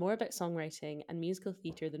 I learned more about songwriting and musical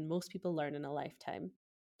theatre than most people learn in a lifetime.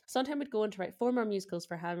 Sondheim would go on to write 4 more musicals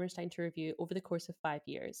for Hammerstein to review over the course of 5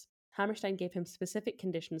 years. Hammerstein gave him specific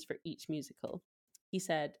conditions for each musical. He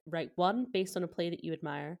said, write 1 based on a play that you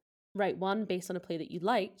admire, write 1 based on a play that you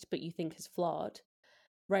liked but you think is flawed,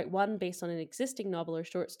 write 1 based on an existing novel or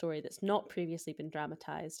short story that's not previously been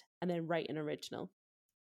dramatised, and then write an original.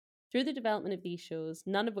 Through the development of these shows,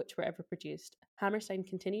 none of which were ever produced, Hammerstein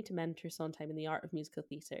continued to mentor Sondheim in the art of musical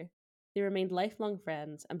theatre. They remained lifelong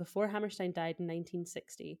friends, and before Hammerstein died in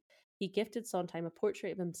 1960, he gifted Sondheim a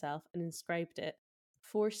portrait of himself and inscribed it,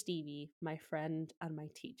 For Stevie, my friend and my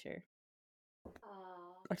teacher.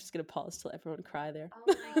 Oh. I'm just going to pause to let everyone cry there.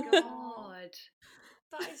 Oh my god.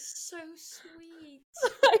 That is so sweet.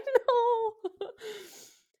 I know.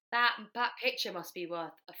 That picture must be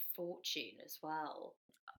worth a fortune as well.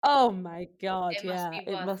 Oh my god, It yeah. must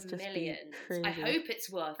be worth must just millions. be crazy. I hope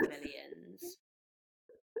it's worth millions.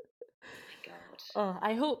 Oh my god. Oh,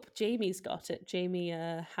 I hope Jamie's got it. Jamie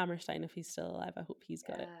Hammerstein, if he's still alive, I hope he's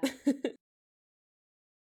got it.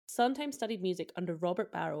 Sondheim studied music under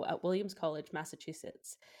Robert Barrow at Williams College,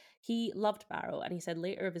 Massachusetts. He loved Barrow, and he said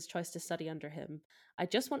later of his choice to study under him, I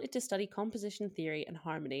just wanted to study composition theory and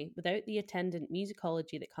harmony without the attendant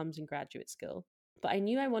musicology that comes in graduate school. But I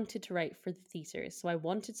knew I wanted to write for the theatre, so I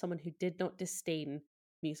wanted someone who did not disdain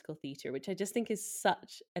musical theatre, which I just think is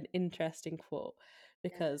such an interesting quote,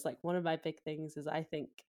 because like one of my big things is I think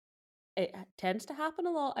it tends to happen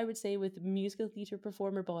a lot, I would say, with musical theatre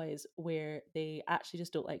performer boys, where they actually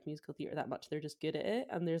just don't like musical theatre that much. They're just good at it,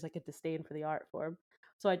 and there's like a disdain for the art form.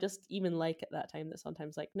 So I just even like at that time that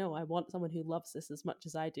sometimes like, no, I want someone who loves this as much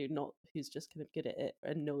as I do, not who's just kind of good at it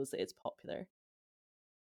and knows that it's popular.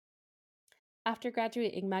 After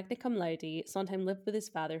graduating magna cum laude, Sondheim lived with his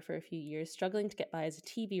father for a few years, struggling to get by as a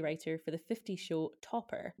TV writer for the 50s show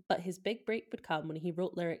Topper. But his big break would come when he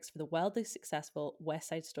wrote lyrics for the wildly successful West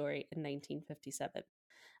Side Story in 1957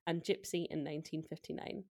 and Gypsy in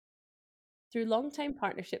 1959. Through long-time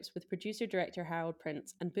partnerships with producer-director Harold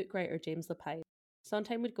Prince and book writer James Lapine,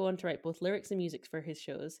 Sondheim would go on to write both lyrics and music for his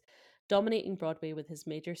shows. dominating Broadway with his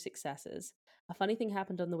major successes. A Funny Thing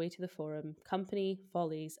Happened on the Way to the Forum, Company,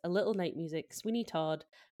 Follies, A Little Night Music, Sweeney Todd,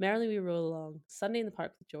 Merrily We Roll Along, Sunday in the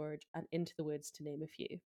Park with George, and Into the Woods, to name a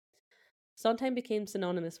few. Sondheim became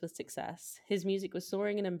synonymous with success. His music was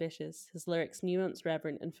soaring and ambitious, his lyrics nuanced,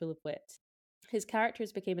 reverent, and full of wit. His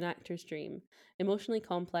characters became an actor's dream, emotionally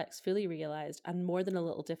complex, fully realised, and more than a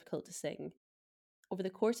little difficult to sing. Over the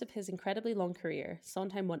course of his incredibly long career,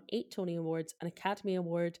 Sondheim won 8 Tony Awards, an Academy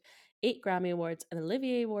Award, 8 Grammy Awards, an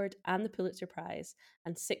Olivier Award, and the Pulitzer Prize,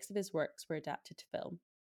 and 6 of his works were adapted to film.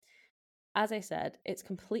 As I said, it's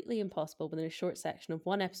completely impossible within a short section of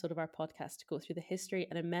one episode of our podcast to go through the history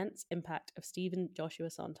and immense impact of Stephen Joshua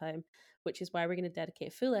Sondheim, which is why we're going to dedicate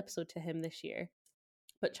a full episode to him this year.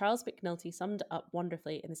 But Charles McNulty summed it up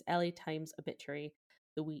wonderfully in his LA Times obituary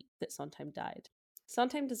the week that Sondheim died.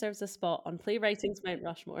 Sondheim deserves a spot on playwriting's Mount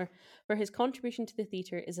Rushmore, where his contribution to the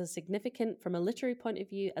theatre is as significant from a literary point of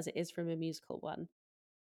view as it is from a musical one.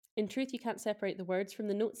 In truth, you can't separate the words from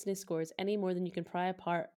the notes in his scores any more than you can pry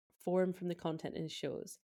apart form from the content in his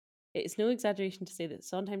shows. It is no exaggeration to say that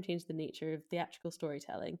Sondheim changed the nature of theatrical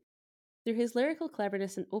storytelling. Through his lyrical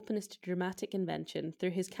cleverness and openness to dramatic invention,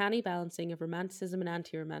 through his canny balancing of romanticism and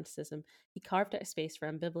anti-romanticism, he carved out a space for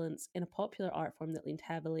ambivalence in a popular art form that leaned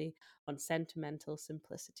heavily on sentimental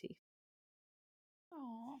simplicity.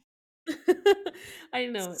 Aww. I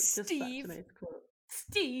know, it's just such Steve. a nice quote.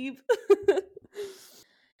 Steve!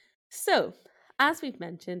 So, as we've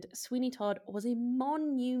mentioned, Sweeney Todd was a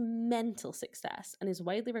monumental success and is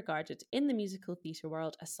widely regarded in the musical theatre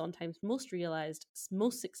world as Sondheim's most realised,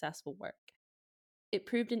 most successful work. It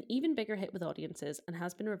proved an even bigger hit with audiences and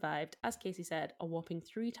has been revived, as Casey said, a whopping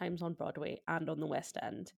 3 times on Broadway and on the West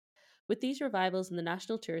End. With these revivals and the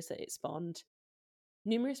national tours that it spawned,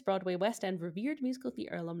 numerous Broadway, West End revered musical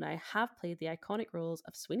theatre alumni have played the iconic roles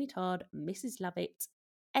of Sweeney Todd, Mrs. Lovett,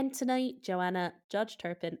 Antony, Joanna, Judge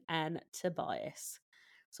Turpin, and Tobias.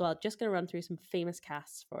 So I'm just going to run through some famous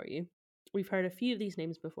casts for you. We've heard a few of these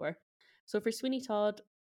names before. So for Sweeney Todd,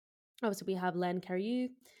 obviously we have Len Cariou,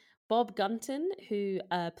 Bob Gunton, who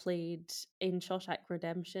played in Shawshank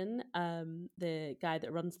Redemption, the guy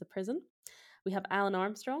that runs the prison. We have Alan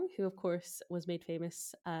Armstrong, who of course was made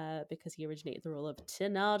famous because he originated the role of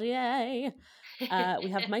Thénardier. We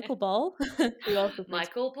have Michael Ball, who also plays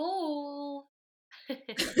Michael Ball.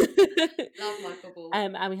 Love Michael Ball.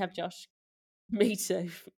 and we have Josh. Me too.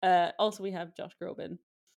 Also, we have Josh Groban.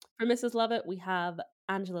 For Mrs. Lovett, we have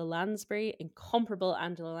Angela Lansbury, incomparable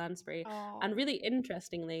Angela Lansbury. And really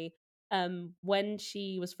interestingly, when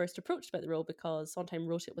she was first approached about the role, because Sondheim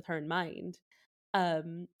wrote it with her in mind,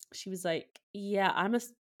 she was like, "Yeah, I'm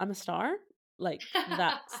a star. Like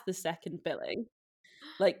that's the second billing.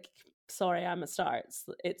 Like, sorry, I'm a star.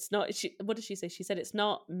 It's not." What did she say? She said it's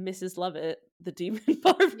not Mrs. Lovett, the demon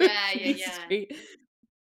barber. Yeah. Street.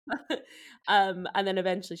 And then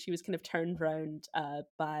eventually she was kind of turned around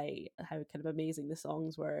by how kind of amazing the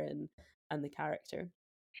songs were and the character.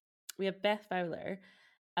 We have Beth Fowler,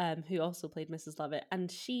 who also played Mrs. Lovett,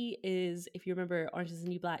 and she is, if you remember Orange Is the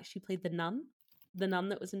New Black, she played the nun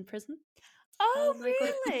that was in prison. Oh, my God,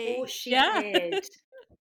 of really? course she Yeah. did.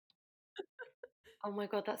 Oh my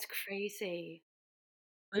God, that's crazy.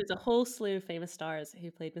 There's a whole slew of famous stars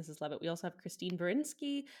who played Mrs. Lovett. We also have Christine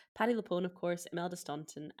Baranski, Patti LuPone, of course, Imelda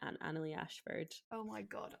Staunton, and Annalie Ashford. Oh my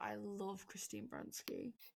God, I love Christine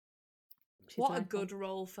Baranski. She's What an a icon. good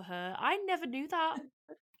role for her. I never knew that.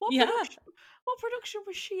 What Yeah. production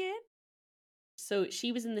was she in? So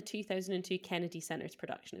she was in the 2002 Kennedy Center's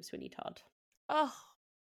production of Sweeney Todd. Oh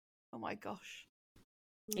my gosh.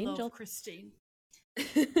 Angel. Love Christine.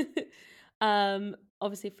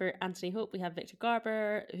 Obviously for Anthony Hope, we have Victor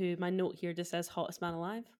Garber, who my note here just says hottest man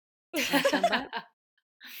alive. I stand by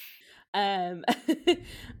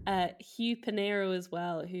it. Hugh Pinero as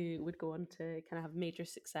well, who would go on to kind of have major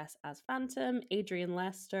success as Phantom, Adrian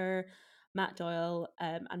Lester, Matt Doyle,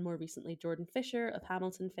 and more recently Jordan Fisher of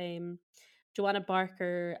Hamilton fame. Joanna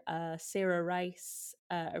Barker, Sarah Rice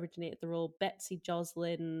originated the role. Betsy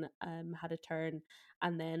Joslin had a turn.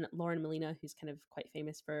 And then Lauren Molina, who's kind of quite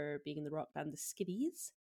famous for being in the rock band The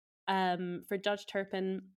Skiddies. For Judge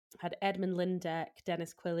Turpin, had Edmund Lindeck,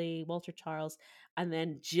 Dennis Quilley, Walter Charles, and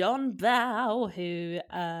then John Bow, who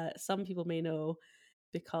some people may know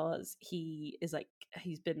because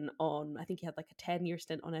he's been on, I think he had like a 10-year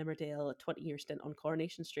stint on Emmerdale, a 20-year stint on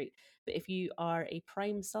Coronation Street. But if you are a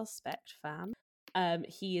Prime Suspect fan,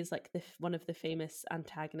 he is like one of the famous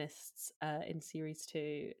antagonists in series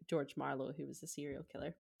 2, George Marlowe, who was a serial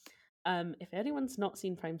killer. If anyone's not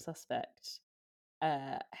seen Prime Suspect,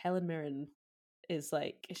 Helen Mirren is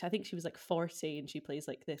like, I think she was like 40 and she plays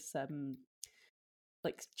like this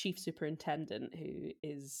like chief superintendent who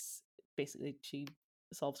is basically, she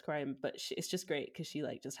solves crime, but it's just great because she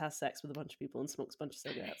like just has sex with a bunch of people and smokes a bunch of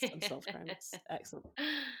cigarettes and solves crime. It's excellent.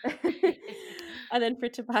 And then for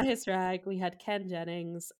Tobias Rag, we had Ken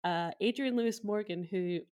Jennings, Adrian Lewis Morgan,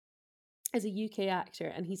 who is a UK actor,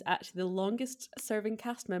 and he's actually the longest serving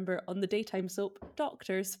cast member on the daytime soap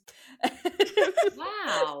Doctors.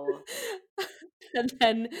 Wow. And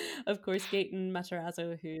then, of course, Gaten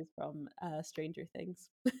Matarazzo, who's from Stranger Things.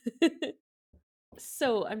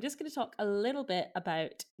 So I'm just going to talk a little bit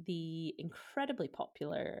about the incredibly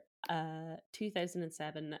popular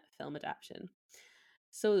 2007 film adaptation.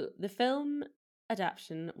 So the film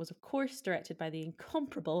adaptation was, of course, directed by the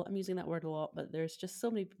incomparable, I'm using that word a lot, but there's just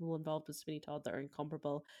so many people involved with Sweeney Todd that are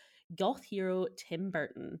incomparable, goth hero Tim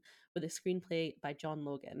Burton, with a screenplay by John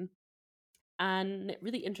Logan. And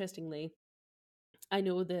really interestingly, I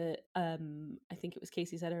know that I think it was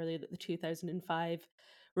Casey said earlier that the 2005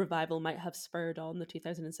 revival might have spurred on the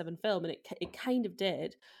 2007 film, and it kind of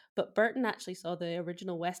did. But Burton actually saw the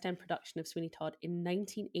original West End production of Sweeney Todd in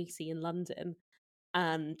 1980 in London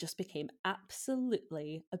and just became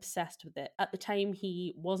absolutely obsessed with it. At the time,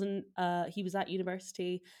 he wasn't. He was at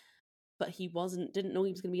university, but he didn't know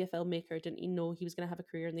he was going to be a filmmaker, didn't even know he was going to have a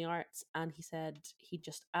career in the arts. And he said he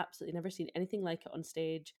just absolutely never seen anything like it on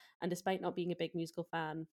stage. And despite not being a big musical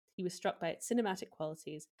fan, he was struck by its cinematic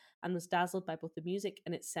qualities and was dazzled by both the music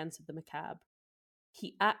and its sense of the macabre.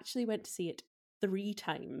 He actually went to see it 3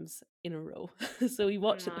 times in a row. So he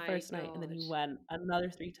watched it the first night and then he went another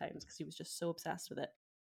 3 times because he was just so obsessed with it.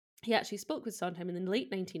 He actually spoke with Sondheim in the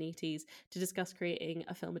late 1980s to discuss creating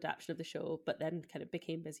a film adaptation of the show, but then kind of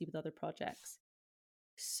became busy with other projects.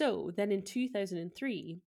 So then in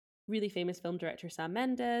 2003, really famous film director Sam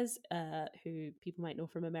Mendes, who people might know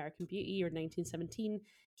from American Beauty or 1917,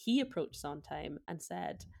 he approached Sondheim and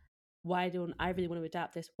said, I really want to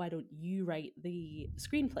adapt this, why don't you write the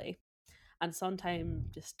screenplay? And Sondheim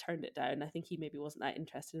just turned it down. I think he maybe wasn't that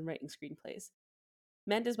interested in writing screenplays.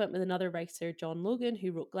 Mendes went with another writer, John Logan,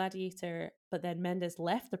 who wrote Gladiator, but then Mendes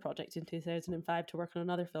left the project in 2005 to work on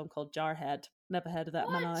another film called Jarhead. Never heard of that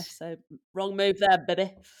in my life, so wrong move there,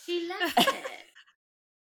 baby. He left it?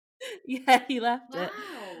 Yeah, he left it.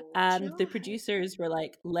 Wow. And the producers were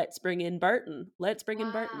like, let's bring in Burton.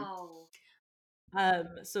 Wow.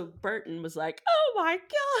 So Burton was like, oh my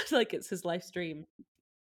God, like it's his life dream.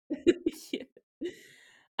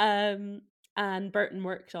 Yeah. And Burton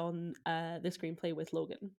worked on the screenplay with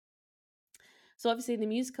Logan. So obviously the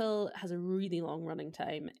musical has a really long running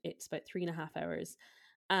time. It's about 3.5 hours.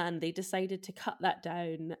 And they decided to cut that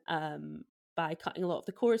down by cutting a lot of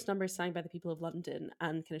the chorus numbers sang by the people of London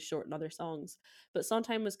and kind of shorten other songs. But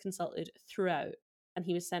Sondheim was consulted throughout, and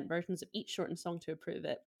he was sent versions of each shortened song to approve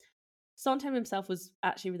it. Sondheim himself was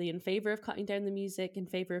actually really in favour of cutting down the music, in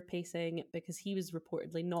favour of pacing, because he was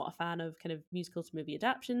reportedly not a fan of kind of musical to movie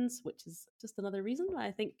adaptations, which is just another reason why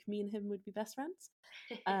I think me and him would be best friends,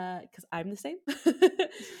 because I'm the same.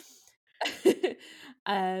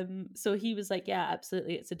 So he was like, yeah,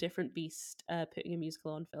 absolutely, it's a different beast putting a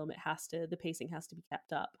musical on film. The pacing has to be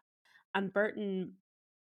kept up. And Burton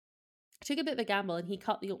took a bit of a gamble and he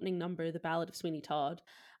cut the opening number, the Ballad of Sweeney Todd,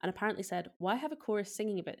 and apparently said, why have a chorus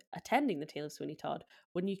singing about attending the Tale of Sweeney Todd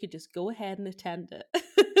when you could just go ahead and attend it?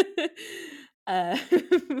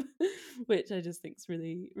 Which I just think is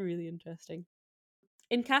really, really interesting.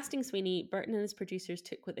 In casting Sweeney, Burton and his producers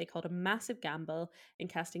took what they called a massive gamble in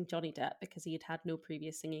casting Johnny Depp because he had had no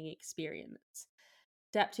previous singing experience.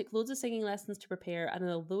 Depp took loads of singing lessons to prepare, and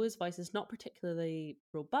although his voice is not particularly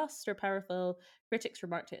robust or powerful, critics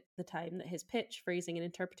remarked at the time that his pitch, phrasing, and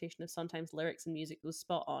interpretation of Sondheim's lyrics and music was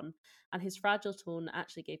spot on, and his fragile tone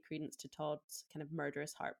actually gave credence to Todd's kind of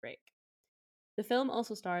murderous heartbreak. The film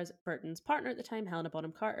also stars Burton's partner at the time, Helena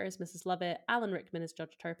Bonham Carter, as Mrs. Lovett, Alan Rickman as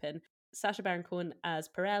Judge Turpin, Sacha Baron Cohen as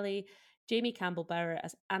Pirelli, Jamie Campbell Bower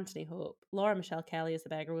as Anthony Hope, Laura Michelle Kelly as the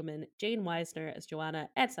Beggar Woman, Jane Weisner as Joanna,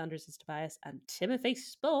 Ed Sanders as Tobias, and Timothy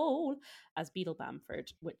Spall as Beadle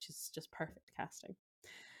Bamford, which is just perfect casting.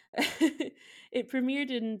 It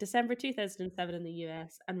premiered in December 2007 in the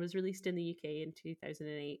US and was released in the UK in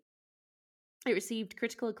 2008. It received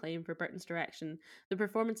critical acclaim for Burton's direction, the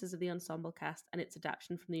performances of the ensemble cast, and its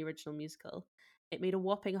adaptation from the original musical. It made a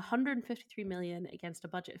whopping 153 million against a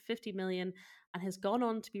budget of 50 million and has gone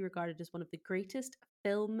on to be regarded as one of the greatest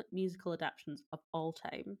film musical adaptations of all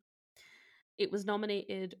time. It was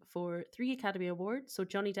nominated for 3 Academy Awards. So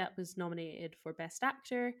Johnny Depp was nominated for Best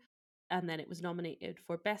Actor, and then it was nominated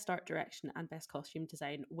for Best Art Direction and Best Costume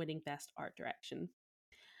Design, winning Best Art Direction.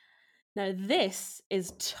 Now, this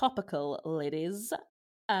is topical, ladies.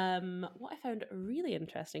 What I found really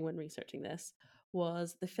interesting when researching this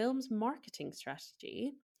was the film's marketing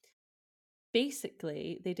strategy.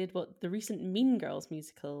 Basically, they did what the recent Mean Girls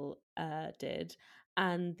musical did,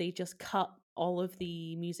 and they just cut all of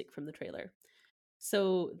the music from the trailer.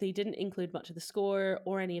 So they didn't include much of the score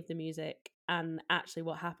or any of the music. And actually,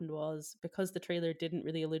 what happened was, because the trailer didn't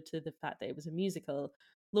really allude to the fact that it was a musical,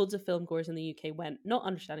 loads of film goers in the UK went not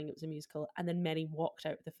understanding it was a musical, and then many walked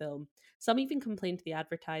out of the film. Some even complained to the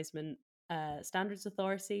Advertisement Standards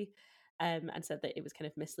Authority, and said that it was kind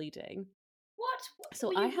of misleading. What? So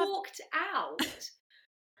Well, I you have walked out?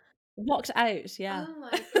 walked out, yeah. Oh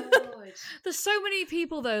my god. There's so many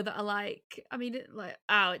people though that are like, I mean, like,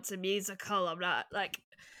 oh, it's a musical. I'm not like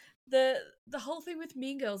the whole thing with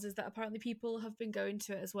Mean Girls is that apparently people have been going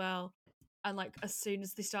to it as well, and like as soon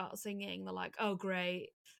as they start singing, they're like, oh great,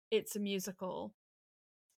 it's a musical.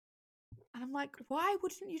 And I'm like, why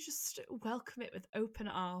wouldn't you just welcome it with open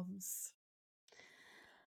arms?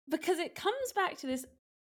 Because it comes back to this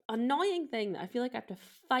annoying thing that I feel like I have to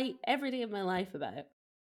fight every day of my life about.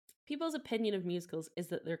 People's opinion of musicals is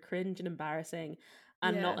that they're cringe and embarrassing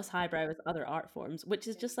and not Yeah. as highbrow as other art forms, which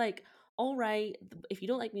is just like, all right, if you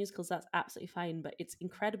don't like musicals, that's absolutely fine, but it's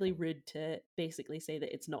incredibly rude to basically say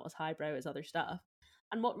that it's not as highbrow as other stuff.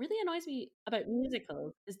 And what really annoys me about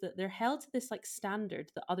musicals is that they're held to this like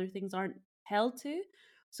standard that other things aren't held to.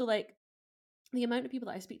 So like the amount of people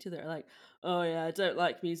that I speak to that are like, oh yeah, I don't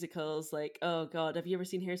like musicals. Like, oh god, have you ever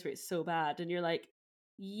seen Hairspray? It's so bad. And you're like,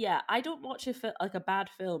 yeah, I don't watch like a bad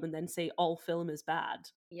film and then say all film is bad.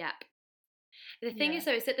 Yep. The thing Yeah. is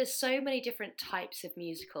though is that there's so many different types of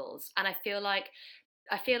musicals, and I feel like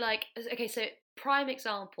okay, so prime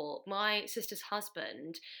example, my sister's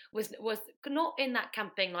husband was not in that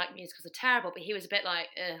camp being like musicals are terrible, but he was a bit like,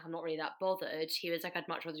 I'm not really that bothered. He was like, I'd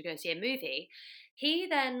much rather go see a movie. He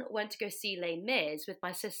then went to go see Les Mis with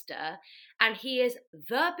my sister, and he is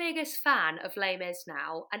the biggest fan of Les Mis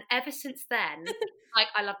now. And ever since then, like,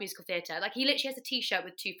 I love musical theatre. Like, he literally has a T-shirt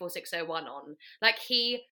with 24601 on. Like,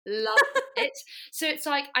 he loves it. So it's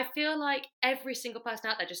like, I feel like every single person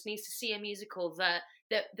out there just needs to see a musical that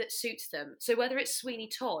suits them. So whether it's Sweeney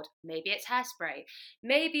Todd, maybe it's Hairspray,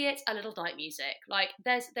 maybe it's A Little Night Music. Like,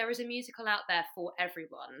 there is a musical out there for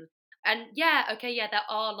everyone. And yeah, okay, yeah,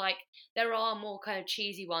 there are more kind of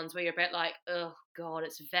cheesy ones where you're a bit like, oh god,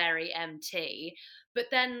 it's very MT. But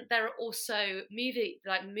then there are also movies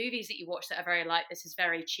that you watch that are very like, this is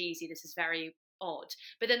very cheesy, this is very odd.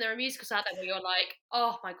 But then there are musicals out there where you're like,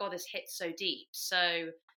 oh my god, this hits so deep. So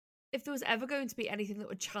If there was ever going to be anything that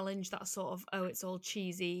would challenge that sort of, oh, it's all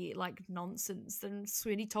cheesy, like nonsense, then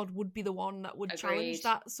Sweeney Todd would be the one that would agreed. challenge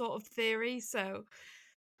that sort of theory. So,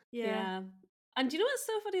 yeah. Yeah. And do you know what's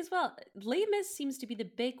so funny as well? Les Mis seems to be the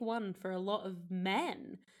big one for a lot of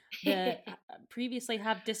men that previously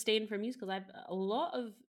had disdain for musicals. I've a lot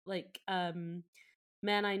of like men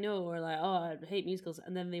I know are like, oh, I hate musicals,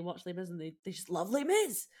 and then they watch Les Mis and they just love Les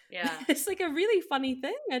Mis. Yeah. It's like a really funny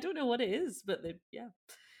thing. I don't know what it is, but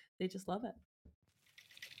they just love it.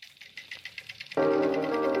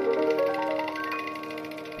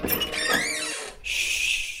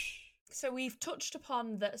 So we've touched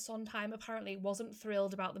upon that Sondheim apparently wasn't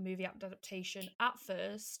thrilled about the movie adaptation at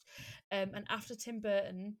first, and after Tim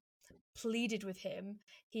Burton pleaded with him,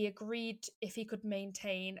 he agreed if he could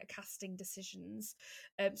maintain casting decisions.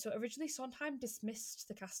 So originally Sondheim dismissed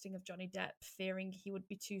the casting of Johnny Depp, fearing he would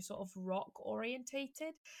be too sort of rock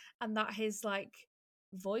orientated and that his like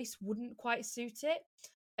voice wouldn't quite suit it.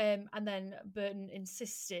 And then Burton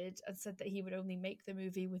insisted and said that he would only make the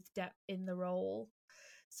movie with Depp in the role.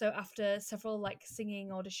 So after several like singing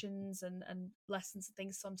auditions and lessons and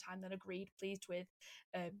things, Sondheim then agreed, pleased with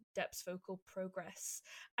Depp's vocal progress.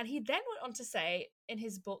 And he then went on to say in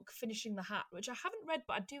his book Finishing the Hat, which I haven't read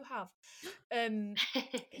but I do have,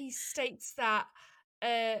 he states that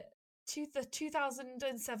the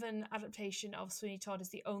 2007 adaptation of Sweeney Todd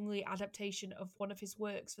is the only adaptation of one of his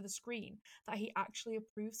works for the screen that he actually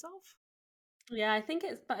approves of. Yeah, I think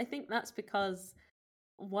that's because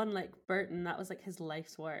one, like Burton, that was like his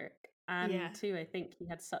life's work, and Yeah. two, I think he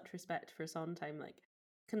had such respect for Sondheim, like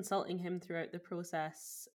consulting him throughout the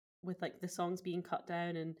process with like the songs being cut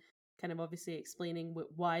down and kind of obviously explaining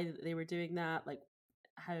why they were doing that, like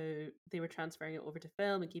how they were transferring it over to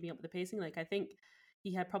film and keeping up with the pacing. Like I think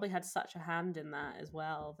he had probably had such a hand in that as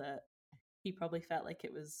well that he probably felt like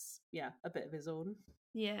it was a bit of his own.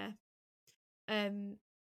 Yeah.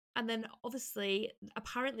 And then obviously,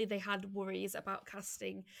 apparently they had worries about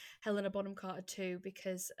casting Helena Bonham Carter too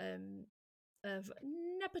because of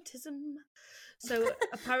nepotism. So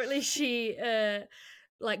apparently she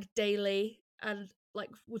like daily and like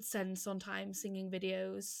would send Sondheim singing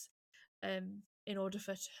videos in order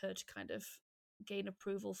for her to kind of gain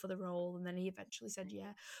approval for the role, and then he eventually said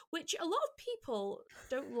yeah, which a lot of people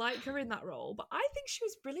don't like her in that role, but I think she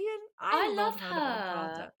was brilliant. I I love love Helena Bonham her.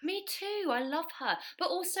 Carter. Me too. I love her. But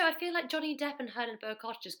also, I feel like Johnny Depp and Helena Bonham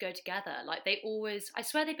Carter just go together. Like they always. I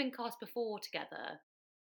swear they've been cast before together.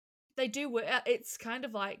 They do work. It's kind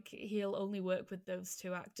of like he'll only work with those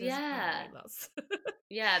two actors. Yeah. Apparently, that's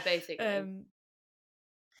Yeah, basically.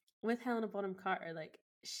 With Helena Bonham Carter, like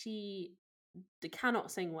she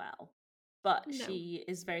cannot sing well, but No. she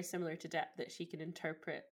is very similar to Depp that she can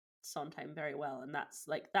interpret Sondheim very well, and that's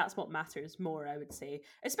what matters more, I would say,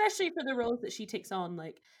 especially for the roles that she takes on.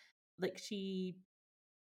 She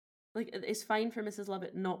it's fine for Mrs.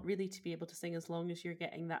 Lovett not really to be able to sing as long as you're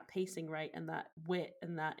getting that pacing right and that wit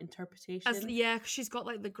and that interpretation. Cause she's got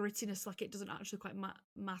like the grittiness, like it doesn't actually quite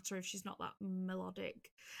matter if she's not that melodic.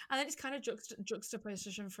 And then it's kind of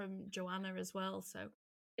juxtaposition from Joanna as well. So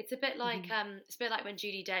it's a bit like it's a bit like when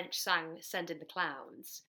Judi Dench sang "Send in the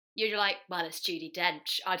Clowns." You're like, well, it's Judi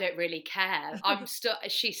Dench. I don't really care.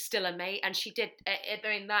 She's still a mate, and she did. I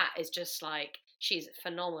mean, that is just like she's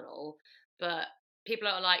phenomenal. But people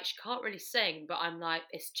are like, she can't really sing. But I'm like,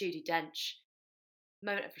 it's Judi Dench.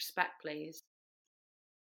 Moment of respect, please.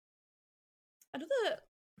 another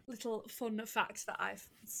little fun fact that I've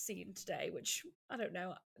seen today, which I don't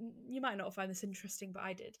know, you might not find this interesting, but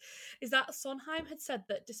I did, is that Sondheim had said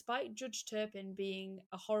that despite Judge Turpin being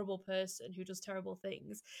a horrible person who does terrible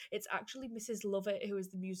things, it's actually Mrs. Lovett who is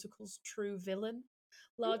the musical's true villain,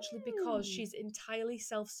 largely because she's entirely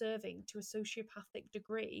self-serving to a sociopathic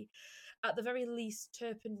degree. At the very least,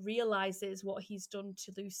 Turpin realizes what he's done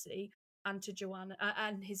to Lucy and to Joanna,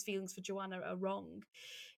 and his feelings for Joanna are wrong.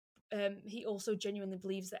 He also genuinely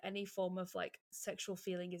believes that any form of like sexual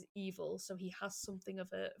feeling is evil, so he has something of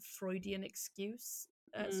a Freudian excuse,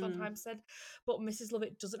 Sondheim said. But Mrs.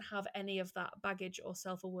 Lovett doesn't have any of that baggage or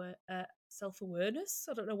self-awareness.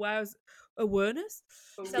 I don't know why I was awareness,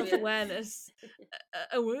 self-awareness,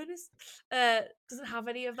 awareness. Doesn't have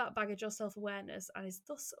any of that baggage or self-awareness, and is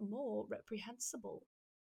thus more reprehensible.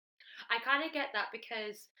 I kind of get that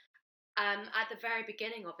because at the very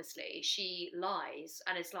beginning, obviously, she lies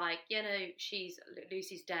and it's like,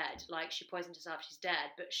 Lucy's dead. Like she poisoned herself, she's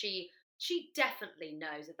dead. But she definitely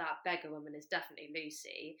knows that beggar woman is definitely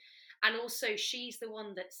Lucy, and also she's the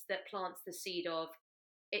one that plants the seed of.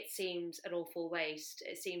 It seems an awful waste.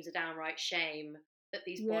 It seems a downright shame that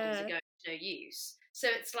these bodies are going to no use. So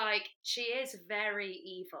it's like she is very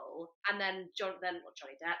evil, and then Johnny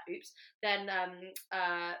Depp, oops. Then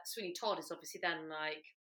Sweeney Todd is obviously then like,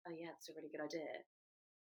 oh yeah, that's a really good idea.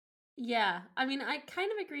 Yeah, I mean, I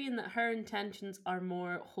kind of agree in that her intentions are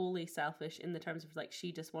more wholly selfish in the terms of like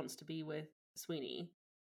she just wants to be with Sweeney,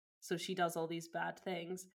 so she does all these bad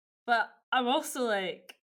things. But I'm also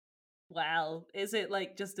like, well, is it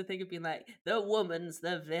like just a thing of being like, the woman's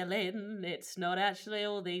the villain? It's not actually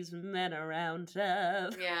all these men around her.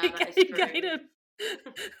 Yeah, that is true.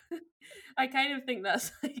 I kind of think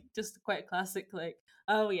that's like just quite classic, like,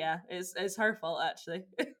 oh yeah, it's her fault actually.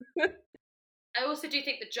 I also do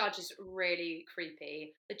think the judge is really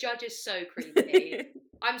creepy. The judge is so creepy.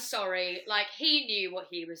 I'm sorry, like he knew what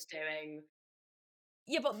he was doing.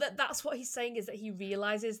 Yeah, but that's what he's saying, is that he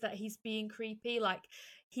realizes that he's being creepy. Like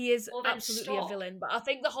he is absolutely a villain. But I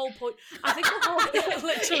think the whole point.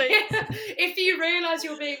 Literally. If you realize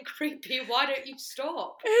you're being creepy, why don't you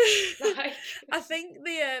stop? Like, I think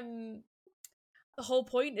the whole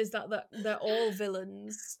point is that they're all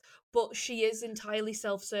villains, but she is entirely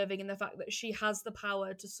self-serving in the fact that she has the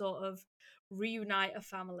power to sort of reunite a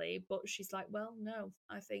family. But she's like, well, no,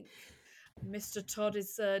 I think Mr. Todd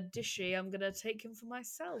is dishy. I'm gonna take him for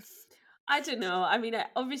myself. I don't know. I mean,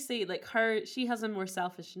 obviously, like she has a more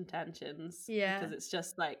selfish intentions. Yeah. Because it's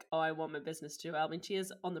just like, oh, I want my business to do well. I mean, she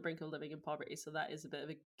is on the brink of living in poverty, so that is a bit of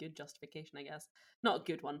a good justification, I guess. Not a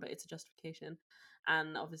good one, but it's a justification.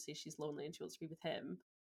 And obviously, she's lonely and she wants to be with him.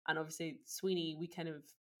 And obviously, Sweeney,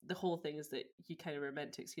 the whole thing is that you kind of are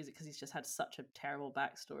meant to excuse it because he's just had such a terrible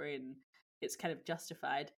backstory and it's kind of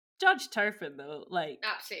justified. Judge Turpin, though, like...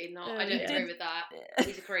 Absolutely not. I don't agree with that.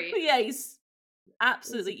 He's a creep. Yeah, he's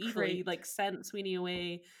absolutely evil. He like sent Sweeney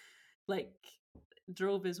away, like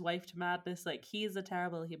drove his wife to madness. Like he is a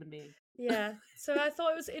terrible human being. Yeah. So I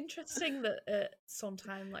thought it was interesting that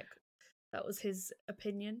Sondheim, like, that was his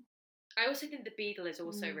opinion. I also think the Beagle is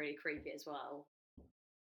also really creepy as well.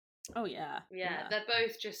 Oh yeah. Yeah, they're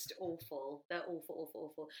both just awful. They're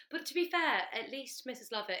awful. But to be fair, at least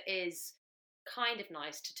Mrs. Lovett is kind of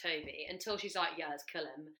nice to Toby until she's like, yeah, let's kill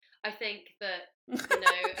him. I think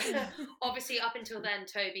that, obviously up until then,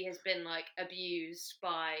 Toby has been like abused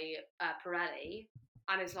by Pirelli,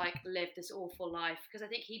 and has like lived this awful life, because I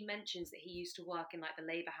think he mentions that he used to work in like the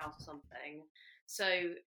Labour House or something. So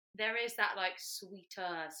there is that like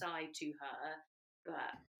sweeter side to her,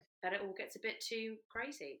 but then it all gets a bit too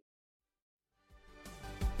crazy.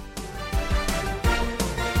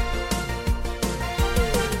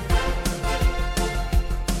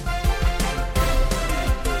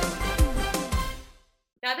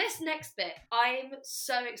 Now, this next bit I'm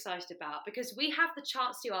so excited about, because we have the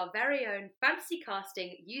chance to do our very own fantasy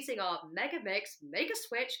casting using our Mega Mix, Mega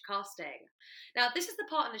Switch casting. Now, this is the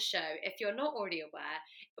part in the show, if you're not already aware,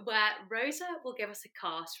 where Rosa will give us a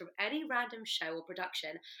cast from any random show or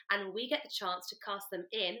production, and we get the chance to cast them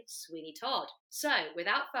in Sweeney Todd. So,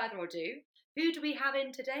 without further ado, who do we have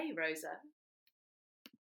in today, Rosa?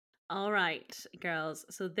 All right, girls.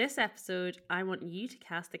 So this episode, I want you to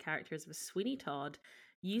cast the characters of Sweeney Todd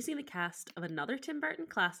using the cast of another Tim Burton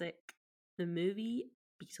classic, the movie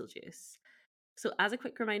Beetlejuice. So as a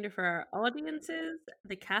quick reminder for our audiences,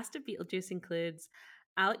 the cast of Beetlejuice includes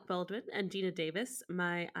Alec Baldwin and Gina Davis.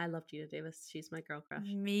 I love Gina Davis. She's my girl crush.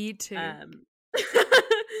 Me too.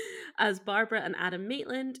 As Barbara and Adam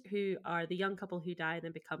Maitland, who are the young couple who die and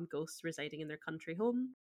then become ghosts residing in their country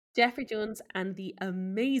home. Jeffrey Jones and the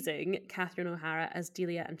amazing Catherine O'Hara as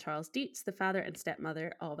Delia and Charles Dietz, the father and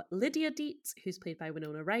stepmother of Lydia Dietz, who's played by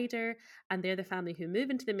Winona Ryder, and they're the family who move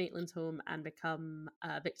into the Maitlands' home and become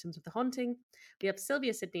victims of the haunting. We have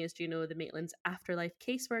Sylvia Sidney as Juno, the Maitlands' afterlife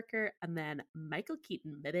caseworker, and then Michael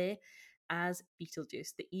Keaton, maybe, as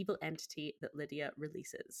Beetlejuice, the evil entity that Lydia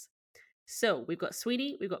releases. So we've got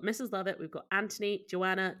Sweeney, we've got Mrs. Lovett, we've got Anthony,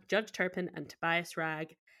 Joanna, Judge Turpin, and Tobias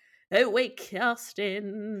Ragg. Oh, wait,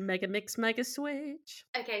 casting Mega Mix, Mega Switch.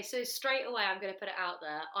 Okay, so straight away I'm going to put it out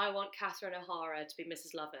there. I want Catherine O'Hara to be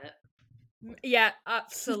Mrs. Lovett. Yeah,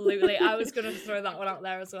 absolutely. I was going to throw that one out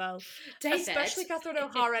there as well. David. Especially Catherine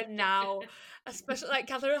O'Hara now. Especially, like,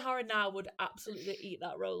 Catherine O'Hara now would absolutely eat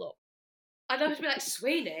that role up. I'd love to be like,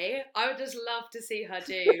 Sweeney. I would just love to see her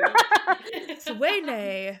do.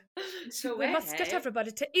 Sweeney. We must get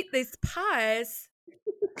everybody to eat these pies.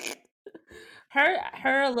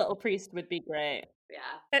 Her little priest would be great. Yeah.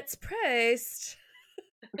 It's praised.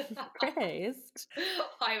 Praised.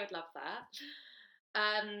 I would love that.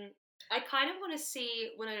 I kind of want to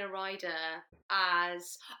see Winona Ryder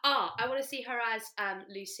as I want to see her as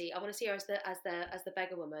Lucy. I want to see her as the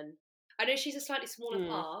beggar woman. I know she's a slightly smaller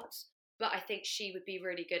part, but I think she would be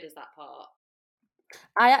really good as that part.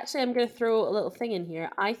 I actually am going to throw a little thing in here.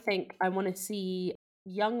 I think I want to see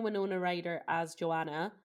young Winona Ryder as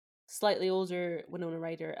Joanna, slightly older Winona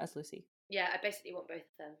Ryder as Lucy. Yeah, I basically want both of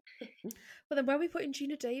them. Well, then where are we putting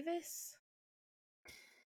Gina Davis?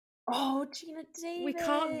 Oh, Gina Davis. We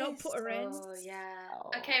can't not put her in. Oh, yeah.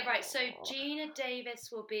 Okay, right. So Gina Davis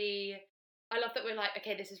will be... I love that we're like,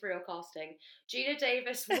 okay, this is real casting. Gina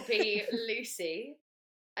Davis will be Lucy,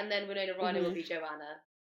 and then Winona Ryder will be Joanna.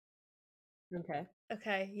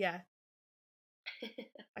 Okay, yeah.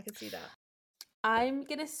 I can see that. I'm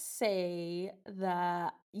going to say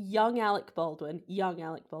that young Alec Baldwin,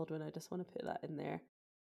 I just want to put that in there,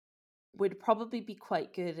 would probably be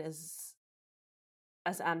quite good as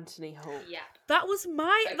Anthony Hope. Yeah. That was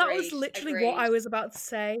literally what I was about to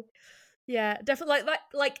say. Yeah, definitely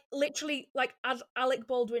like literally like as Alec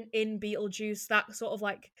Baldwin in Beetlejuice, that sort of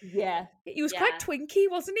like he was quite twinky,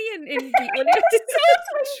 wasn't he? In Beetlejuice,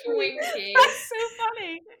 so twinky, so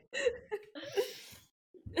funny.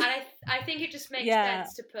 And I think it just makes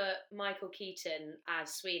sense to put Michael Keaton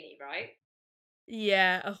as Sweeney, right?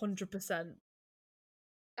 Yeah, 100%.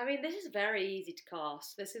 I mean, this is very easy to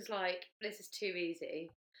cast. This is too easy.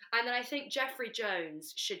 And then I think Jeffrey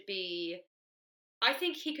Jones should be. I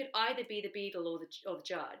think he could either be the Beadle or the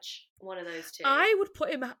Judge. One of those two. I would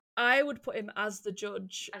put him as the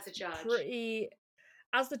Judge. As a Judge.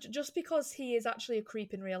 Just because he is actually a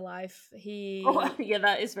creep in real life.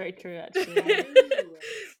 That is very true, actually.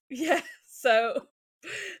 Yeah, so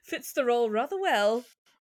fits the role rather well.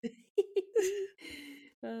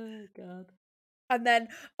 Oh god. And then,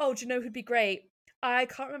 do you know who'd be great? I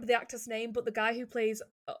can't remember the actor's name, but the guy who plays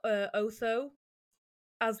Otho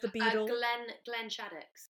as the Beadle. Glenn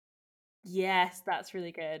Shaddix. Yes, that's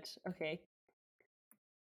really good. Okay.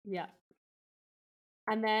 Yeah.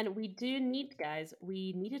 And then we need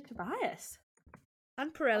a Tobias.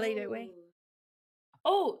 And Pirelli, don't we?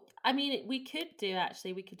 Oh, I mean, we could do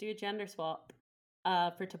a gender swap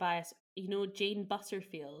for Tobias. You know, Jane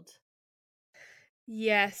Butterfield.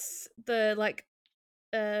 Yes, the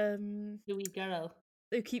the wee girl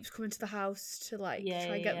who keeps coming to the house to try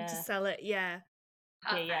and get them to sell it. Yeah.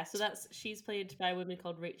 Perfect. Yeah. So she's played by a woman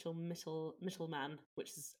called Rachel Mittelman, which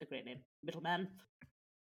is a great name, Mittelman.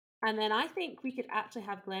 And then I think we could actually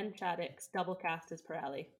have Glenn Chaddock's double cast as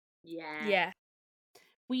Pirelli. Yeah.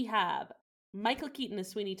 We have Michael Keaton as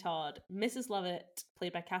Sweeney Todd, Mrs. Lovett,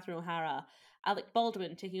 played by Catherine O'Hara, Alec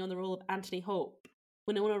Baldwin taking on the role of Anthony Hope,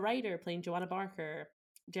 Winona Ryder playing Joanna Barker,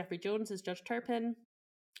 Jeffrey Jones as Judge Turpin,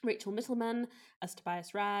 Rachel Mittelman as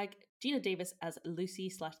Tobias Ragg, Gina Davis as Lucy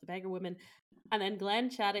 / the Beggar Woman, and then Glenn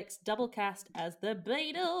Chaddock's double cast as the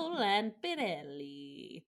Beadle and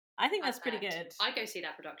Pirelli. I think that's pretty good. I go see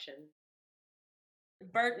that production.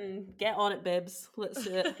 Burton, get on it, bibs. Let's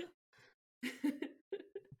do it.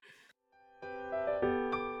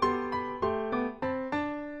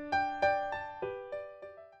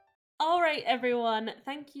 All right, everyone.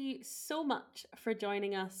 Thank you so much for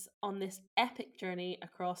joining us on this epic journey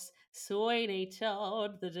across Sweeney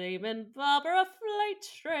Todd, the Damon Barbara flight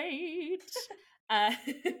straight.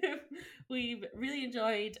 We've really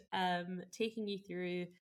enjoyed taking you through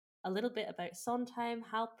a little bit about Sondheim,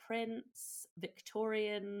 Hal Prince,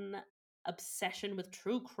 Victorian obsession with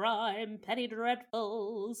true crime, Penny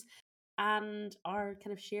Dreadfuls, and our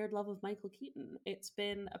kind of shared love of Michael Keaton. It's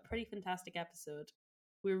been a pretty fantastic episode.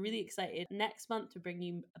 We're really excited next month to bring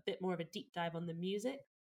you a bit more of a deep dive on the music.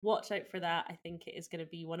 Watch out for that. I think it is going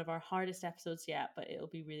to be one of our hardest episodes yet, but it'll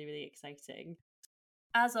be really, really exciting.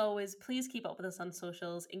 As always, please keep up with us on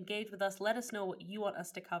socials, engage with us, let us know what you want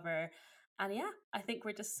us to cover. And yeah, I think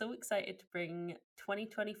we're just so excited to bring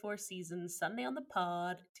 2024 season Sunday on the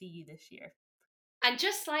Pod to you this year. And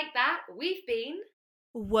just like that, we've been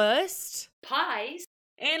Worst Pies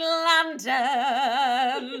in London.